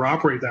think, will ever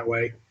operate that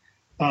way.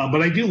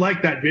 But I do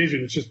like that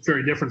vision. It's just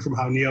very different from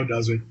how NEO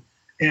does it.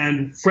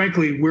 And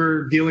frankly,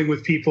 we're dealing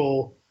with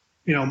people,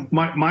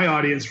 my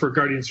audience for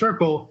Guardian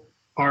Circle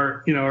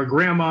are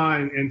grandma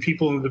and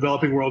people in the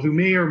developing world who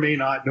may or may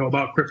not know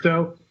about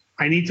crypto.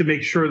 I need to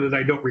make sure that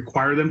I don't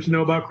require them to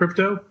know about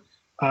crypto.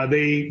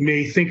 They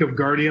may think of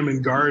Guardium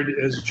and Guard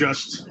as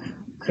just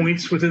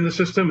points within the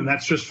system, and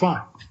that's just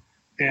fine.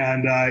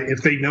 And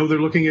if they know they're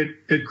looking at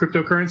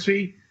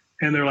cryptocurrency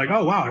and they're like,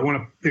 oh, wow, I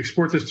want to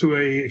export this to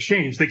a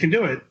exchange, they can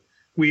do it.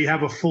 We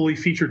have a fully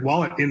featured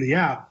wallet in the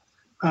app.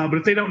 But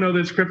if they don't know that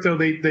it's crypto,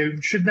 they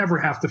should never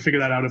have to figure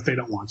that out if they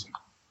don't want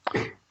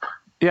to.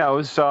 Yeah, it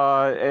was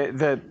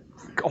the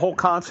whole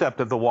concept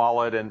of the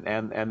wallet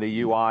and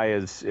the UI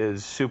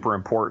is super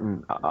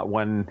important.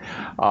 When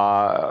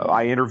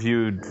I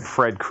interviewed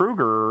Fred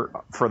Krueger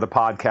for the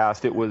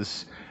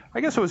podcast, I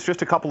guess it was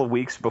just a couple of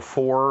weeks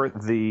before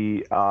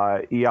the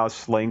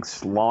EOS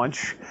Lynx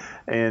launch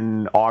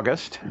in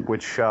August,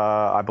 which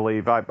I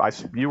believe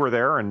you were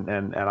there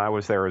and I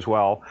was there as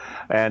well.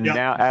 And yep.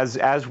 Now,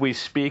 as we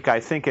speak, I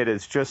think it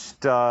is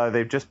just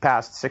they've just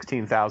passed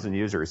 16,000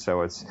 users,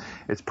 so it's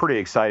pretty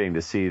exciting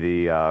to see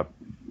the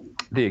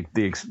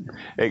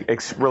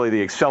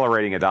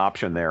accelerating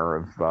adoption there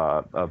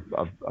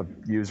of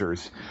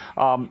users.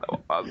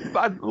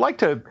 I'd like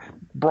to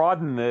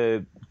broaden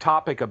the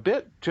topic a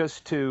bit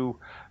just to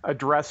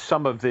address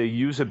some of the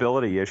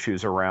usability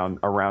issues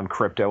around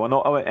crypto,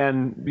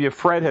 and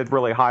Fred had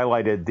really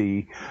highlighted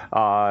the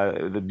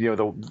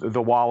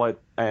wallet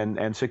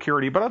and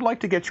security, but I'd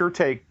like to get your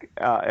take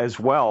as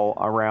well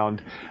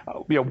around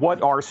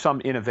what are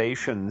some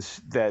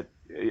innovations that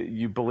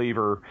you believe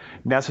are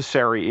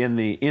necessary in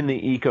the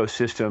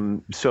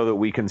ecosystem so that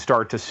we can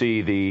start to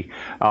see the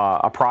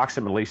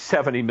approximately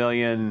 70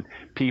 million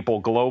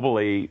people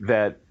globally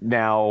that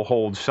now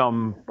hold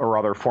some or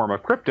other form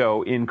of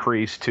crypto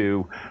increase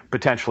to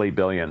potentially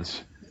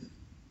billions?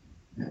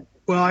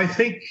 Well, I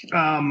think,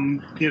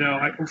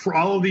 for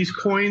all of these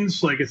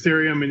coins like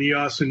Ethereum and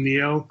EOS and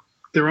NEO,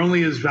 they're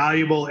only as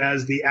valuable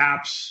as the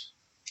apps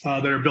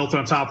that are built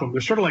on top of them.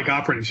 They're sort of like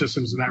operating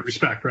systems in that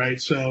respect,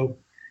 right? So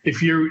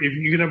if you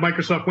can have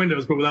Microsoft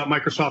Windows, but without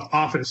Microsoft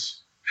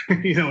Office,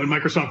 and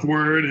Microsoft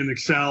Word and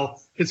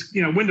Excel, it's,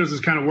 Windows is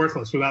kind of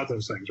worthless without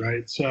those things,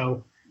 right?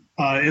 So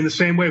in the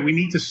same way, we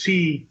need to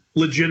see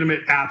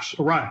legitimate apps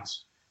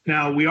arise.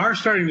 Now, we are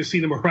starting to see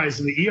them arise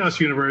in the EOS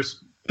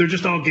universe. They're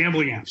just all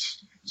gambling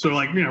apps. So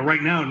right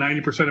now,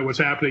 90% of what's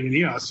happening in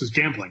EOS is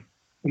gambling.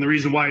 And the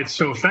reason why it's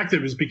so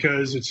effective is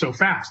because it's so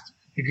fast.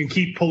 You can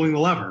keep pulling the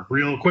lever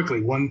real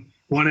quickly, one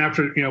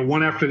after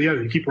the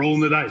other. You keep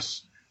rolling the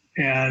dice.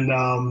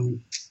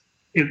 And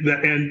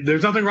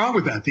there's nothing wrong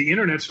with that. The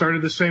internet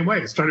started the same way.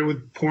 It started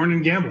with porn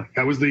and gambling.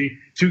 That was the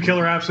two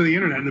killer apps of the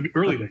internet in the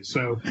early days.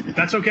 So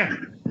that's okay.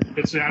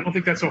 I don't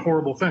think that's a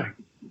horrible thing.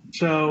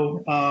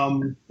 So,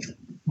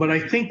 but I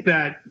think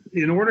that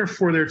in order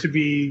for there to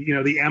be,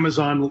 the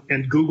Amazon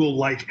and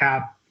Google-like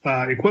app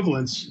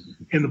equivalents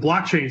in the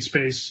blockchain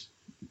space,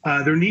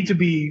 there need to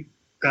be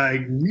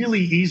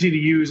really easy to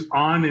use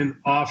on and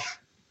off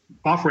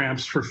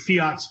ramps for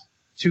fiat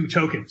to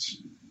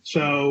tokens.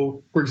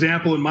 So, for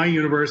example, in my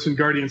universe in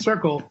Guardian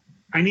Circle,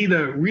 I need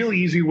a real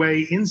easy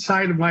way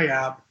inside of my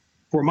app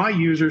for my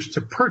users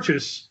to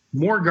purchase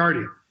more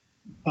Guardian.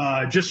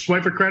 Just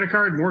swipe a credit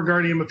card, more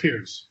Guardian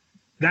appears.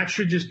 That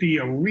should just be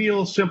a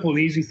real simple and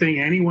easy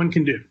thing anyone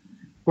can do.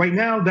 Right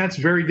now, that's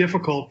very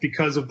difficult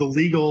because of the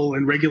legal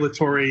and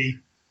regulatory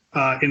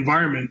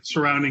environment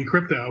surrounding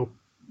crypto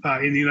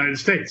in the United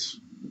States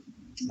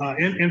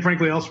and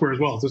frankly elsewhere as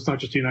well. It's not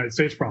just a United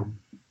States problem.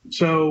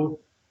 So,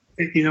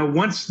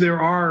 once there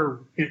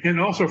are,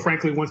 and also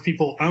frankly, once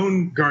people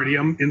own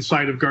Guardian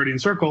inside of Guardian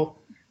Circle,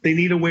 they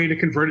need a way to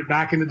convert it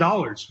back into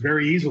dollars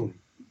very easily.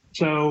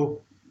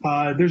 So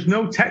there's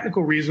no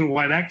technical reason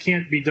why that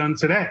can't be done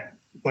today,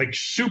 like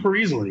super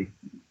easily.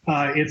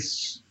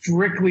 It's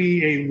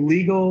strictly a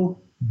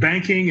legal,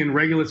 banking, and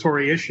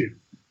regulatory issue.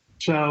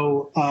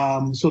 So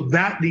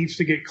that needs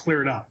to get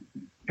cleared up.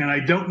 And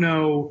I don't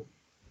know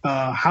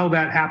how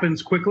that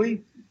happens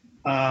quickly.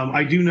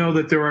 I do know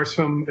that there are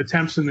some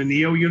attempts in the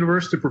NEO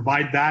universe to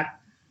provide that.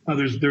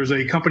 There's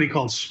a company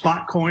called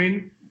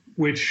Spotcoin,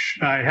 which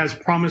has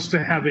promised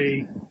to have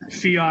a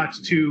fiat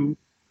to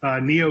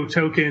NEO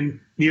token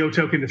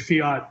to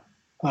fiat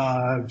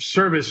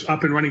service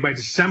up and running by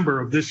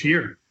December of this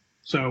year.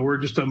 So we're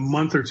just a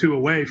month or two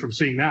away from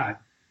seeing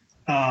that.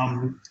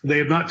 They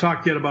have not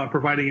talked yet about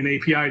providing an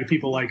API to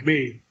people like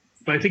me,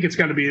 but I think it's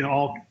got to be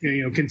all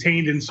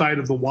contained inside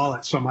of the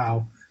wallet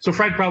somehow. So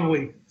Fred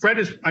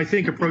is, I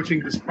think,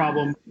 approaching this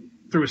problem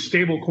through a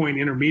stablecoin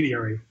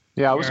intermediary.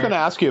 Yeah, I was going to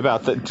ask you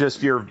about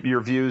just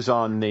your views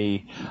on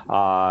the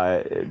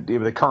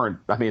current.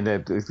 I mean, the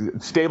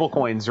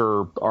stablecoins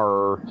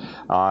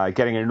are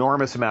getting an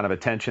enormous amount of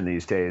attention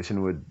these days,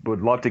 and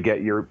would love to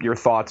get your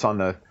thoughts on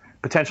the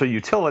potential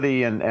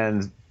utility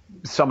and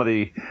some of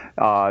the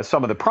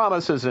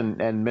promises and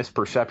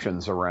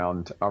misperceptions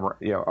around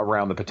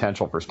the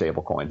potential for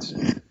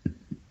stablecoins.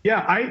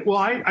 Yeah,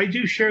 I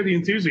do share the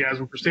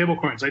enthusiasm for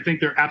stablecoins. I think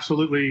they're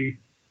absolutely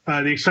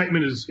the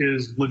excitement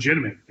is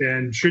legitimate,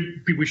 and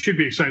we should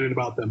be excited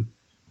about them.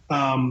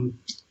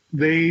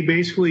 They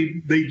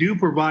do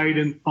provide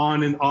an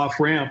on and off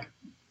ramp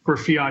for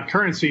fiat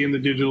currency in the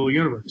digital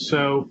universe.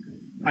 So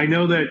I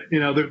know that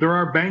there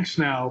are banks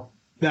now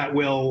that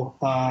will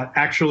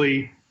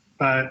actually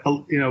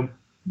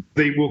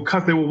they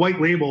will white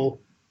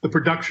label the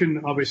production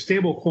of a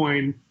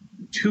stablecoin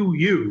to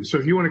you. So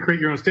if you want to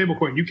create your own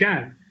stablecoin, you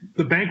can.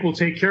 The bank will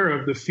take care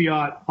of the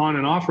fiat on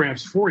and off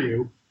ramps for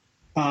you.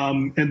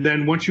 And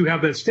then once you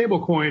have that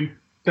stablecoin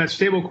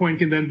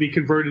can then be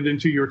converted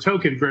into your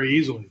token very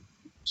easily.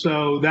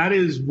 So that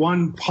is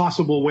one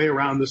possible way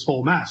around this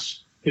whole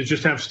mess, is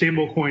just have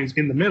stablecoins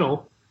in the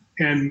middle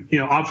and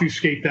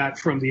obfuscate that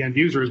from the end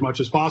user as much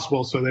as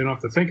possible so they don't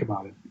have to think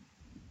about it.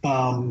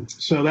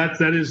 So that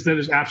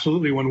is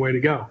absolutely one way to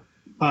go.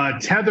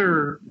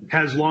 Tether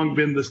has long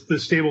been the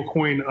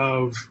stablecoin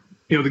of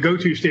the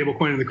go-to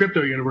stablecoin in the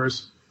crypto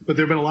universe, but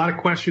there have been a lot of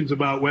questions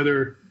about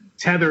whether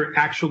Tether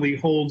actually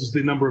holds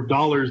the number of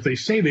dollars they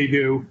say they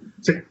do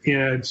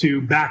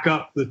to back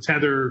up the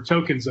Tether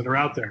tokens that are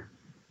out there.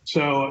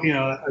 So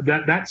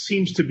that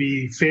seems to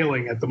be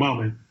failing at the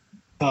moment.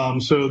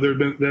 So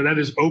that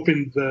has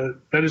opened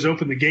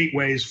the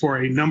gateways for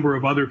a number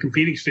of other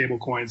competing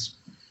stablecoins.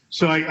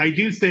 So I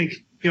do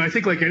think I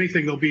think like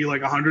anything, there'll be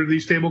like 100 of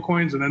these stable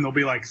coins, and then there'll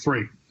be like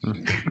 3,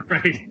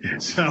 right?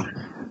 So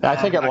I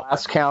think at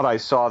last count I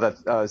saw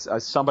that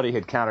somebody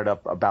had counted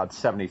up about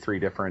 73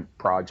 different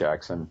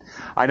projects, and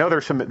I know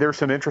there's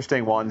some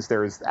interesting ones.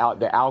 There's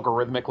the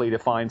algorithmically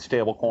defined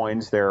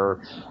stablecoins. There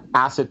are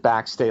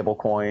asset-backed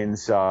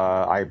stablecoins.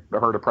 I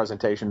heard a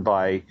presentation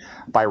by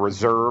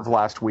Reserve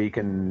last week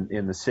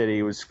in the city.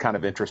 It was kind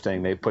of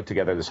interesting. They put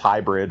together this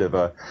hybrid of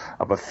a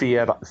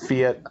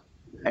fiat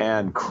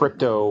and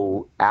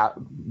crypto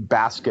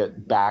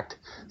basket-backed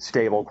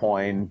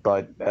stablecoin,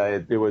 but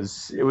it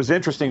was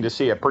interesting to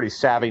see a pretty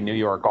savvy New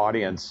York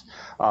audience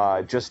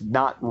just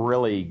not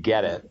really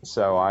get it.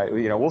 So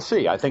we'll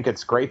see. I think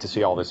it's great to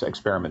see all this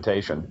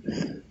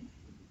experimentation.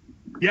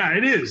 Yeah,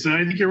 it is, and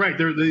I think you're right.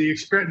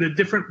 The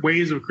different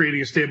ways of creating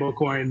a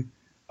stablecoin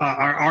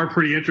are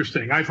pretty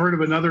interesting. I've heard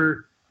of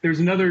There's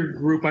another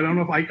group. I don't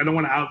know if I don't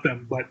want to out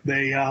them, but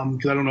they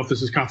because I don't know if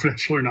this is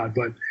confidential or not.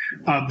 But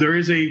there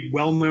is a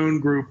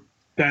well-known group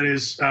that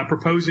is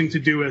proposing to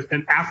do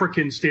an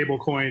African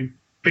stablecoin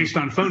based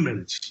on phone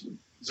minutes.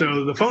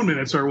 So the phone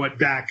minutes are what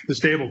back the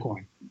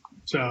stablecoin.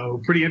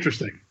 So pretty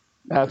interesting.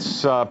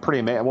 That's pretty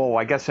amazing. Well,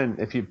 I guess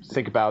if you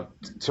think about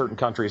certain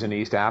countries in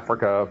East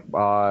Africa,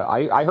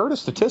 I heard a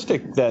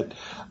statistic that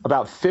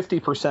about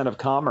 50% of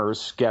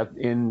commerce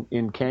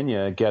in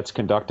Kenya gets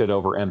conducted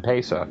over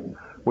M-Pesa,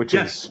 which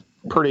is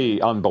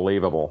pretty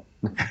unbelievable.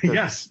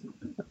 Yes.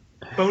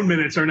 Phone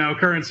minutes are now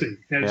currency.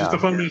 And just the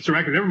phone minutes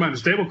directly. Never mind the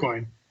stable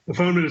coin, the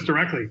phone minutes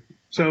directly.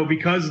 So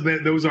because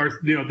those are,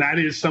 that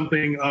is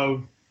something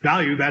of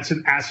value, that's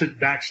an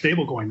asset-backed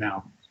stable coin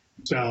now.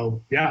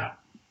 So, yeah.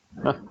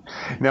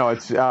 No,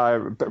 it's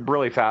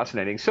really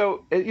fascinating.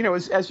 So,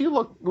 as you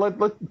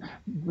look,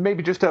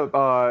 maybe just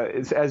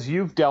as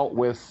you've dealt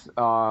with,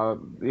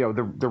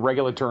 the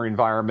regulatory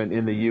environment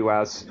in the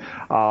U.S.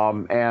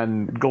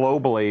 And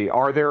globally,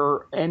 are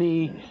there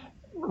any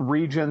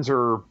regions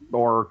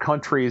or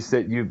countries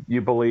that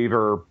you believe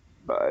are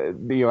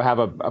have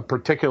a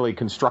particularly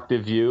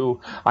constructive view?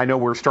 I know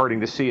we're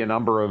starting to see a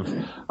number of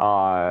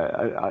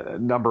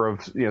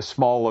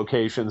small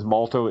locations.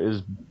 Malta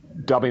is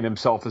dubbing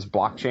himself as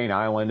Blockchain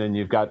Island, and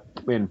you've got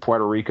in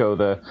Puerto Rico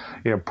the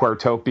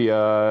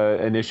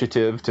Puertopia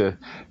initiative to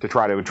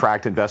try to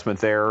attract investment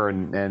there,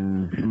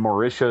 and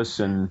Mauritius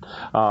and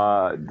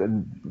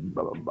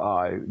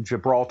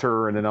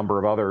Gibraltar and a number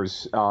of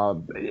others.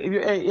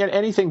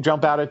 Anything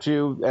jump out at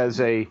you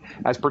as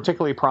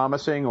particularly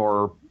promising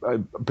or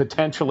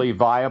potentially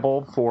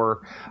viable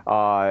for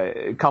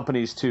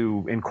companies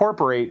to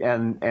incorporate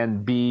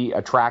and be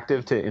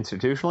attractive to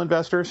institutional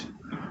investors?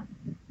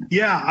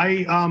 Yeah,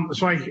 I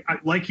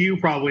like you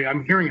probably,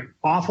 I'm hearing an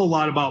awful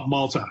lot about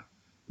Malta.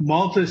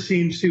 Malta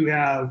seems to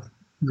have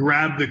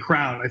grabbed the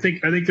crown. I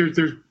think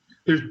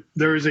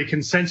there is a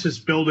consensus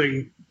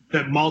building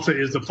that Malta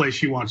is the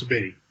place you want to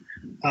be.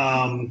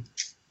 I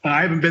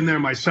haven't been there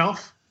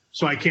myself,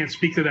 so I can't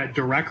speak to that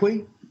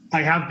directly.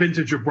 I have been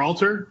to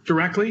Gibraltar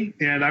directly,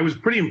 and I was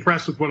pretty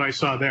impressed with what I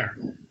saw there.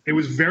 It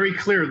was very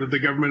clear that the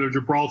government of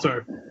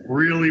Gibraltar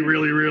really,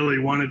 really, really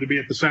wanted to be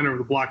at the center of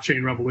the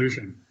blockchain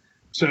revolution.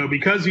 So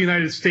because the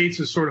United States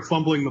is sort of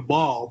fumbling the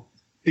ball,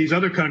 these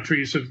other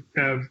countries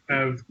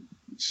have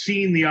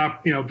seen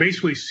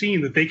basically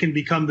seen that they can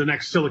become the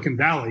next Silicon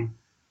Valley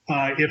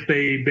if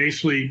they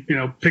basically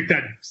pick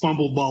that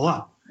fumbled ball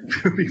up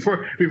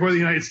before the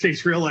United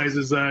States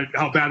realizes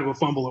how bad of a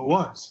fumble it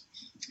was.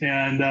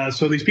 And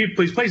so these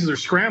places are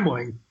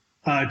scrambling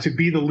to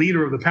be the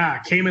leader of the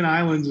pack. Cayman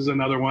Islands is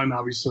another one,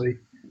 obviously.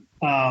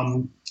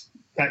 I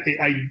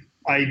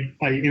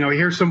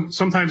hear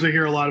sometimes I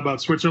hear a lot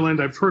about Switzerland.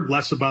 I've heard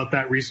less about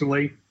that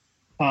recently.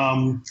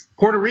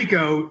 Puerto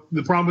Rico,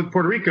 the problem with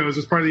Puerto Rico is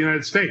it's part of the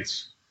United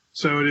States.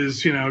 So it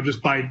is,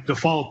 just by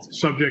default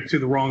subject to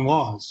the wrong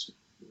laws.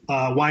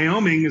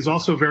 Wyoming is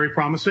also very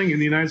promising in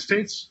the United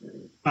States.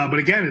 But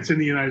again, it's in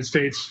the United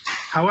States.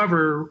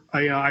 However,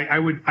 I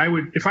would,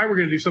 if I were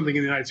going to do something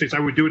in the United States, I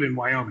would do it in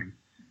Wyoming,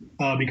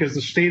 because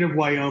the state of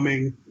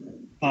Wyoming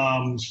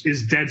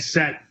is dead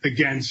set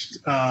against,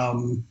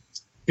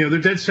 they're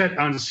dead set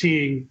on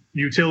seeing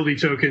utility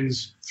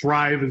tokens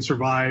thrive and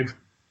survive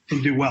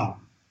and do well.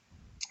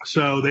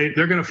 So they're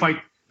going to fight.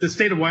 The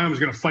state of Wyoming is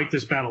going to fight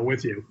this battle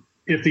with you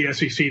if the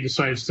SEC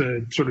decides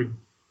to sort of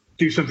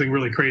do something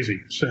really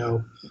crazy.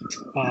 So,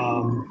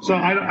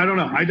 I don't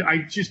know.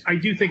 I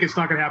do think it's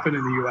not going to happen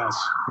in the U.S.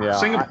 Yeah,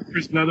 Singapore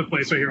is another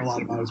place I hear a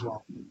lot about as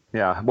well.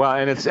 Yeah, well,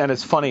 and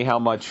it's funny how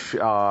much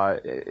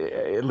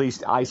at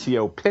least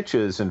ICO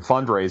pitches and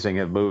fundraising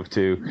have moved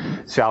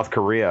to South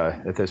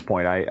Korea at this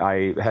point.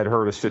 I had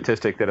heard a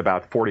statistic that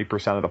about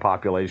 40% of the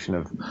population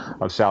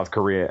of South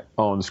Korea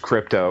owns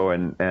crypto,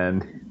 and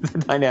the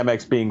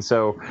dynamics being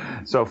so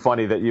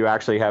funny that you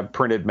actually have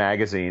printed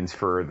magazines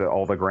for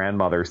all the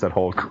grandmothers that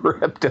hold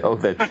crypto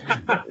that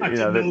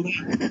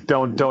that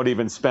don't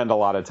even spend a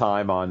lot of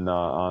time on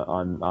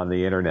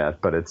the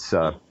internet, but it's.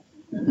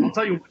 I'll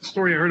tell you one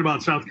story I heard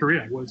about South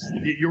Korea was,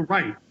 you're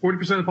right, 40%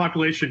 of the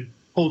population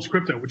holds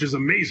crypto, which is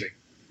amazing.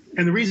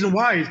 And the reason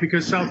why is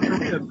because South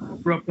Korea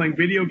grew up playing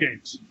video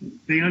games.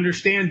 They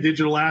understand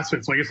digital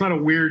assets. Like, it's not a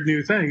weird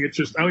new thing. It's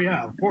just, oh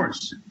yeah, of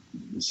course.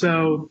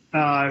 So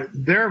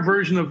their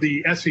version of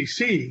the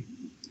SEC,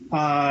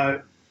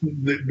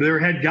 their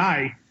head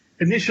guy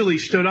initially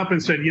stood up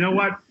and said, you know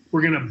what,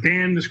 we're going to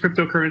ban this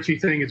cryptocurrency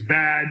thing. It's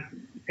bad.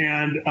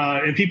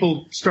 And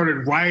people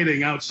started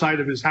rioting outside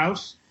of his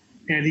house.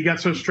 And he got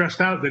so stressed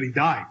out that he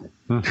died.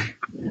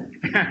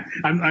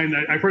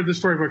 I've heard this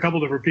story from a couple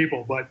different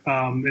people, but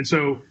and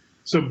so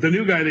the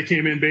new guy that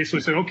came in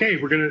basically said, okay,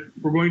 we're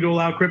going to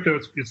allow crypto.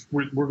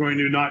 We're going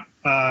to not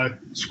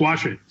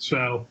squash it.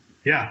 So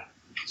yeah,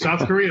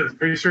 South Korea is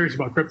very serious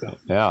about crypto.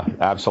 Yeah,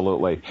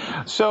 absolutely.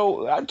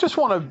 So I just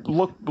want to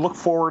look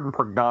forward and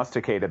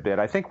prognosticate a bit.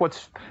 I think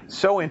what's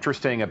so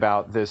interesting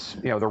about this,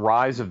 the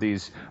rise of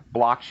these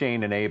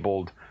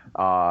blockchain-enabled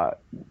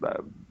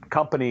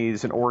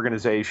companies and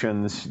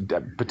organizations,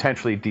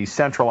 potentially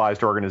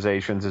decentralized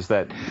organizations, is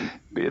that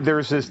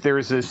there's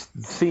this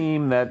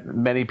theme that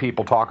many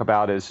people talk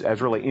about as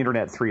really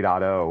Internet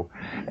 3.0,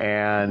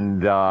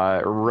 and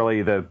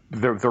really the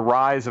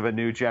rise of a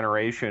new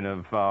generation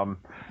of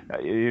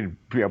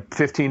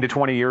 15 to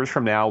 20 years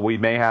from now, we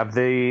may have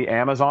the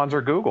Amazons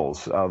or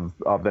Googles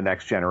of the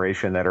next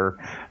generation that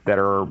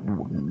are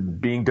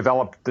being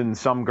developed in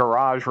some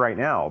garage right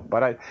now.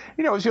 But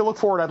as you look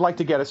forward, I'd like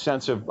to get a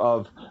sense of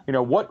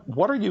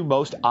what are you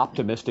most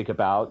optimistic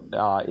about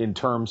in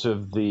terms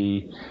of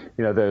the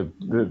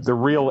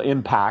real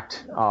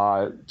impact,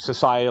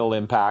 societal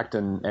impact,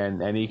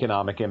 and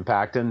economic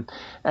impact,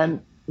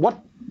 and what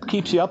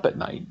keeps you up at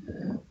night?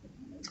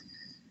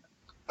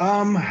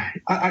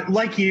 I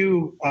like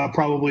you,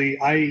 probably.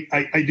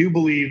 I do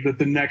believe that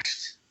the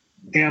next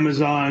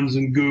Amazons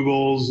and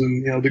Googles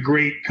and the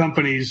great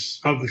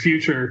companies of the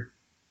future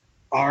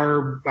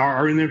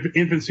are in their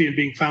infancy and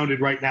being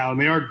founded right now, and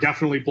they are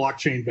definitely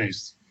blockchain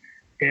based,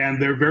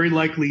 and they're very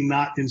likely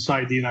not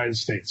inside the United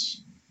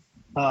States.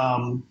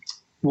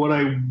 What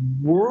I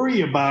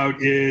worry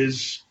about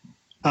is,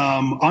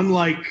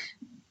 unlike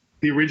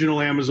the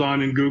original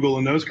Amazon and Google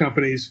and those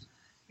companies,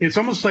 it's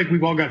almost like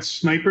we've all got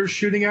snipers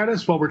shooting at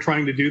us while we're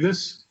trying to do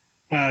this.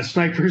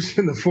 Snipers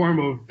in the form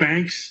of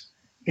banks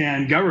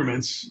and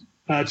governments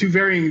to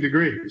varying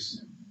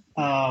degrees.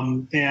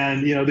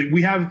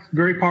 We have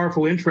very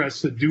powerful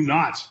interests that do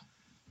not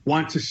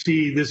want to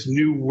see this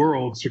new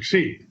world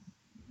succeed.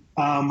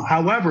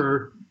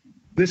 However,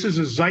 this is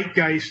a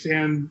zeitgeist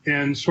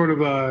and sort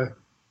of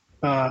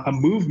a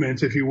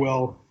movement, if you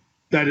will,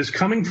 that is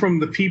coming from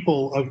the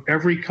people of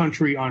every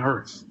country on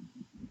Earth.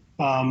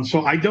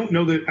 So I don't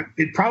know that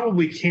it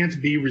probably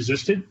can't be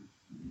resisted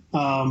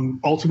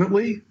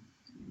ultimately,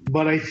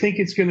 but I think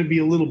it's going to be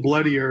a little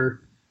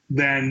bloodier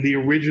than the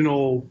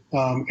original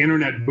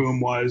internet boom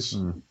was,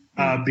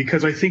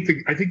 because I think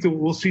that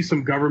we'll see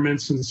some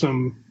governments and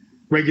some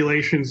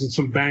regulations and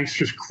some banks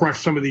just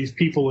crush some of these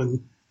people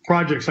and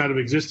projects out of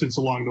existence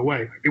along the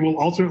way. It will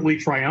ultimately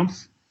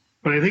triumph,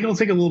 but I think it'll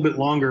take a little bit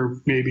longer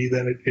maybe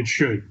than it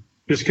should.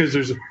 Just because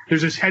there's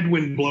this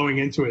headwind blowing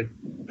into it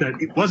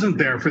that it wasn't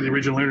there for the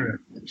original internet.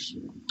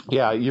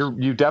 Yeah,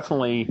 you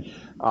definitely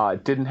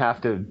didn't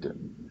have to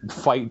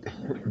fight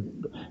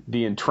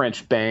the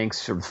entrenched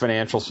banks or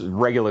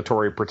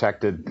regulatory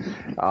protected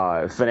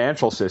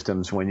financial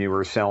systems when you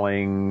were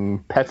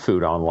selling pet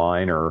food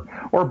online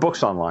or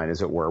books online,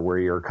 as it were, where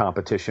your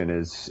competition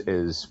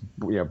is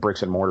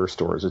bricks and mortar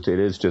stores. It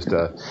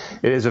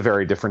is a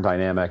very different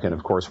dynamic, and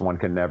of course one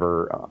can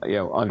never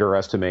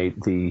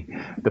underestimate the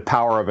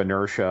power of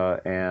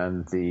inertia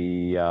and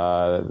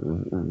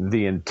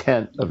the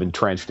intent of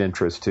entrenched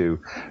interests to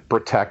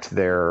protect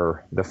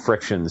the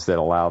frictions that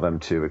allow them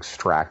to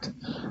extract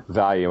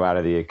value out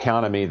of the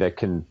economy that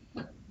can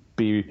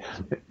be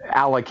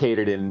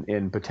allocated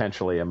in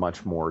potentially a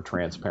much more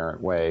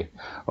transparent way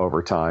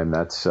over time.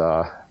 That's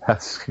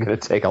going to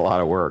take a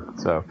lot of work.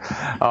 So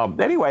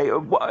anyway,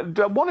 I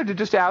wanted to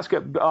just ask,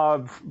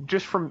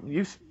 just from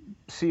you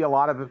see a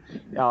lot of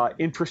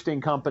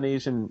interesting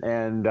companies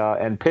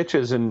and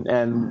pitches,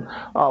 and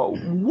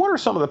what are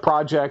some of the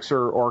projects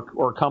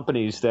or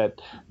companies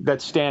that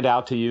stand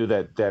out to you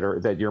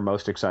that you're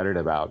most excited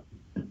about?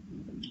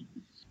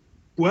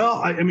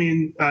 Well, I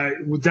mean,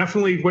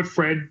 definitely what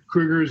Fred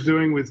Krueger is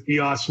doing with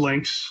EOS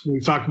Lynx.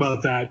 We've talked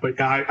about that, but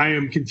I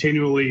am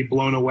continually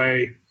blown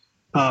away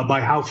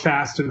by how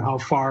fast and how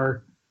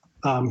far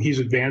he's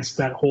advanced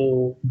that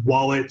whole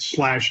wallet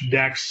 /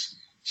 DEX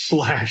 /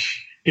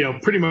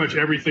 pretty much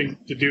everything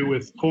to do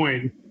with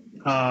coin.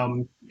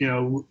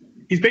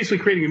 He's basically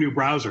creating a new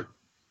browser.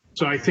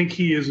 So I think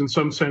he is in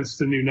some sense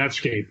the new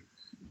Netscape.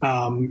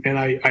 And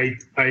I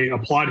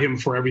applaud him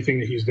for everything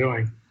that he's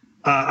doing.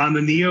 On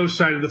the Neo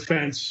side of the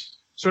fence,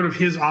 sort of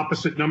his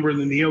opposite number in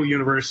the Neo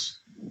universe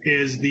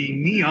is the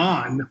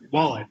Neon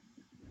wallet.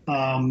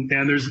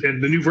 And there's the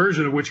new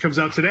version of which comes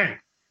out today.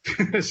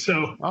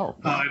 So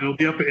it'll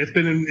be up. It's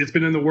been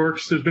in the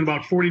works. There's been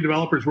about 40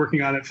 developers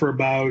working on it for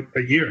about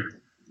a year.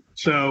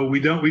 So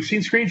we've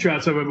seen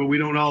screenshots of it, but we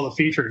don't know all the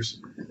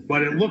features.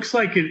 But it looks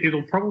like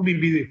it'll probably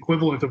be the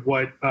equivalent of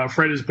what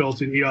Fred has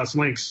built in EOS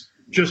Lynx,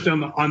 just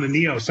on the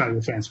Neo side of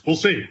the fence. We'll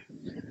see.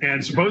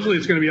 And supposedly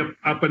it's going to be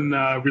up and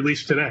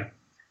released today.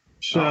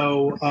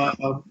 So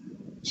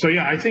So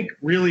yeah, I think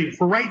really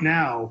for right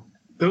now,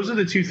 those are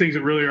the two things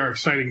that really are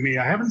exciting me.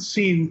 I haven't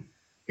seen,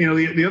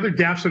 the other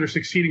dApps that are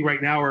succeeding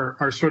right now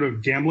are sort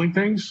of gambling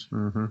things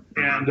and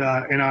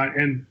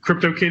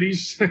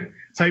CryptoKitties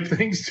type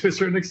things to a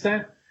certain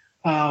extent.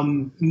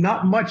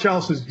 Not much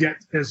else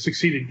has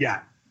succeeded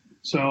yet.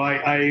 So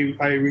I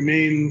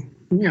remain,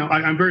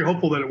 I'm very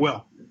hopeful that it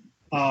will.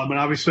 And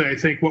obviously, I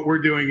think what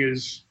we're doing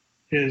is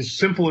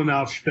simple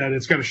enough that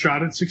it's got a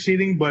shot at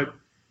succeeding, but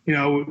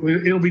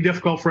it'll be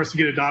difficult for us to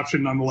get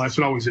adoption nonetheless.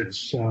 It always is.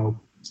 So,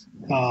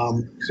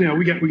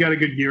 we got a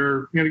good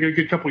year. We got a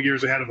good couple of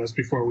years ahead of us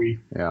before we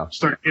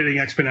start getting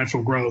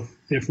exponential growth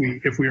if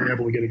we are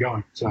able to get it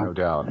going. So no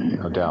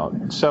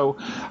doubt. So,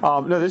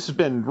 this has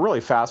been really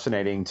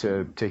fascinating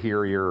to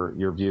hear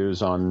your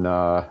views on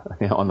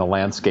on the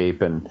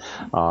landscape and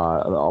a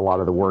lot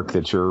of the work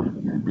that you're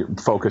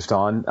focused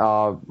on.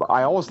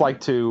 I always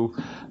like to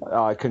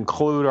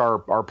conclude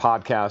our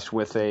podcast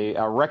with a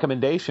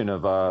recommendation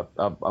of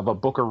a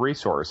book or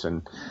resource,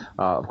 and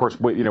of course,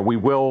 we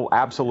will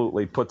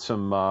absolutely put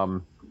some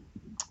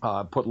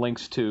put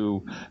links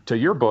to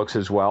your books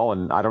as well.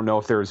 And I don't know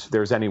if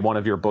there's any one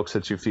of your books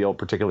that you feel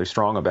particularly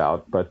strong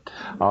about, but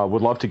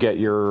would love to get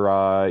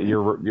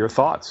your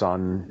thoughts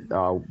on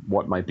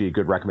what might be a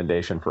good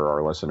recommendation for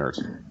our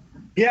listeners.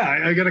 Yeah,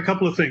 I got a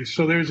couple of things.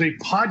 So there's a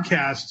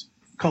podcast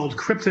called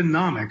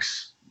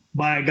Cryptonomics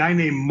by a guy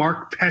named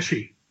Mark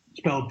Pesce,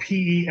 spelled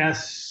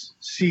Pesce.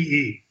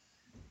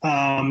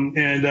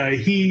 And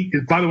he,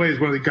 by the way, is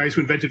one of the guys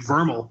who invented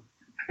Vermal,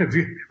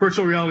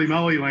 virtual reality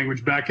melody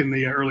language, back in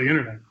the early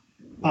internet.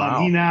 Wow.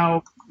 He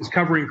now is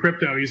covering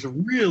crypto. He's a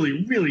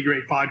really, really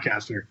great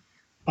podcaster.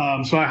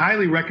 So I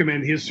highly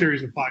recommend his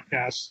series of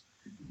podcasts.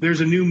 There's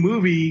a new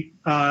movie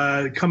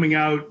coming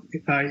out,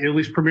 at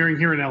least premiering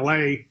here in LA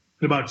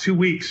in about 2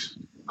 weeks,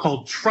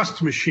 called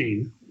Trust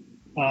Machine.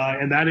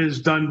 And that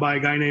is done by a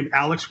guy named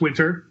Alex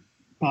Winter,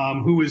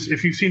 who is,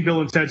 if you've seen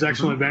Bill and Ted's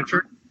Excellent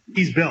Adventure,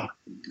 he's Bill.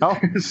 Oh.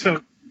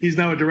 So he's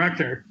now a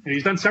director, and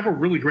he's done several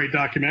really great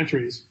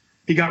documentaries.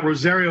 He got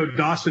Rosario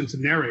Dawson to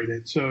narrate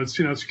it, so it's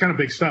kind of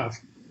big stuff,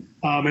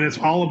 and it's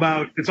all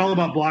about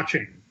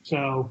blockchain.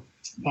 So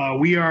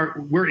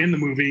we're in the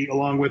movie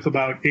along with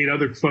about 8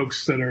 other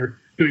folks that are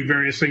doing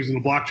various things in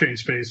the blockchain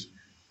space.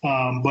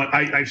 But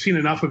I've seen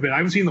enough of it. I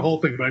haven't seen the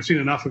whole thing, but I've seen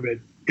enough of it.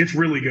 It's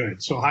really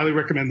good, so highly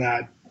recommend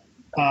that.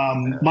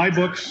 My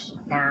books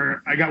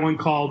I got one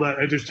called.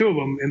 There's 2 of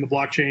them in the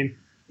blockchain.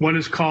 One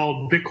is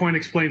called Bitcoin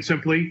Explained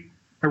Simply.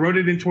 I wrote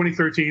it in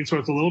 2013, so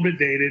it's a little bit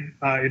dated.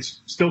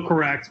 It's still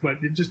correct,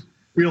 but it just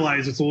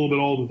realized it's a little bit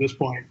old at this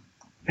point.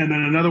 And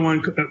then another one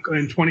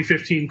in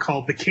 2015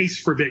 called The Case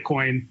for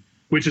Bitcoin,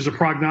 which is a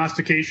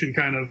prognostication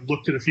kind of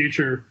look to the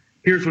future.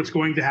 Here's what's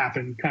going to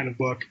happen kind of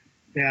book.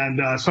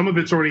 And some of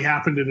it's already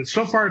happened, and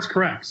so far it's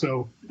correct.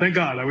 So thank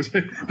God.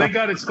 Thank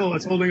God it's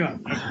holding up.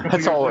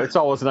 It's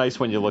always nice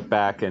when you look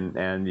back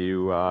and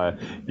you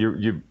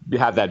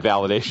have that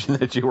validation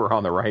that you were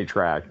on the right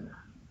track.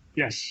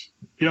 Yes.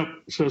 Yep.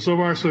 So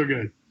far, so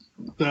good.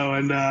 So,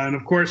 and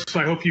of course,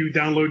 I hope you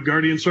download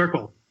Guardian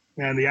Circle,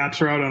 and the apps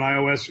are out on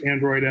iOS,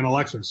 Android, and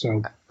Alexa.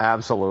 So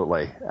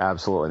absolutely,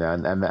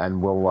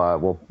 and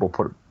we'll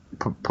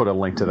put a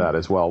link to that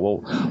as well.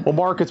 Well,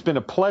 Mark, it's been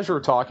a pleasure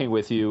talking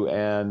with you,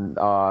 and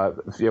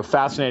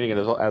fascinating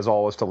as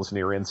always to listen to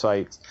your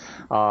insights.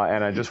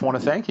 And I just want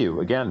to thank you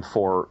again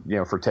for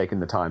taking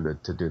the time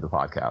to do the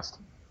podcast.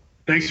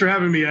 Thanks for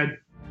having me, Ed.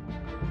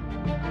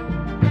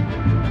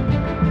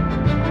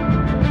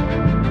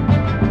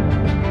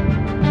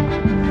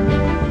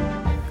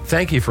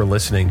 Thank you for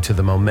listening to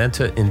the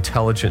Momenta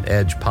Intelligent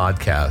Edge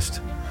podcast.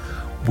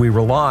 We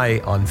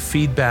rely on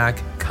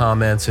feedback,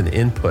 comments, and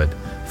input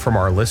from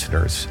our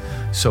listeners,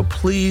 so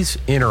please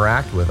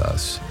interact with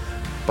us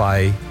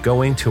by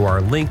going to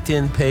our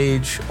LinkedIn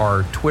page,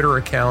 our Twitter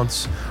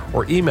accounts,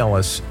 or email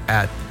us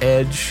at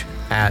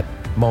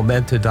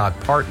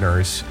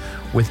edge@momenta.partners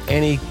with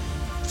any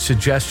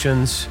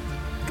suggestions,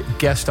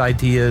 guest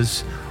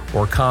ideas,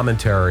 or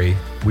commentary.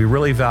 We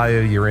really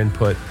value your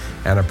input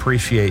and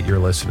appreciate your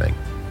listening.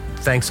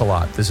 Thanks a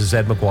lot. This is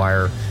Ed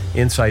McGuire,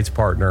 Insights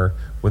Partner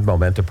with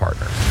Momenta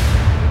Partners.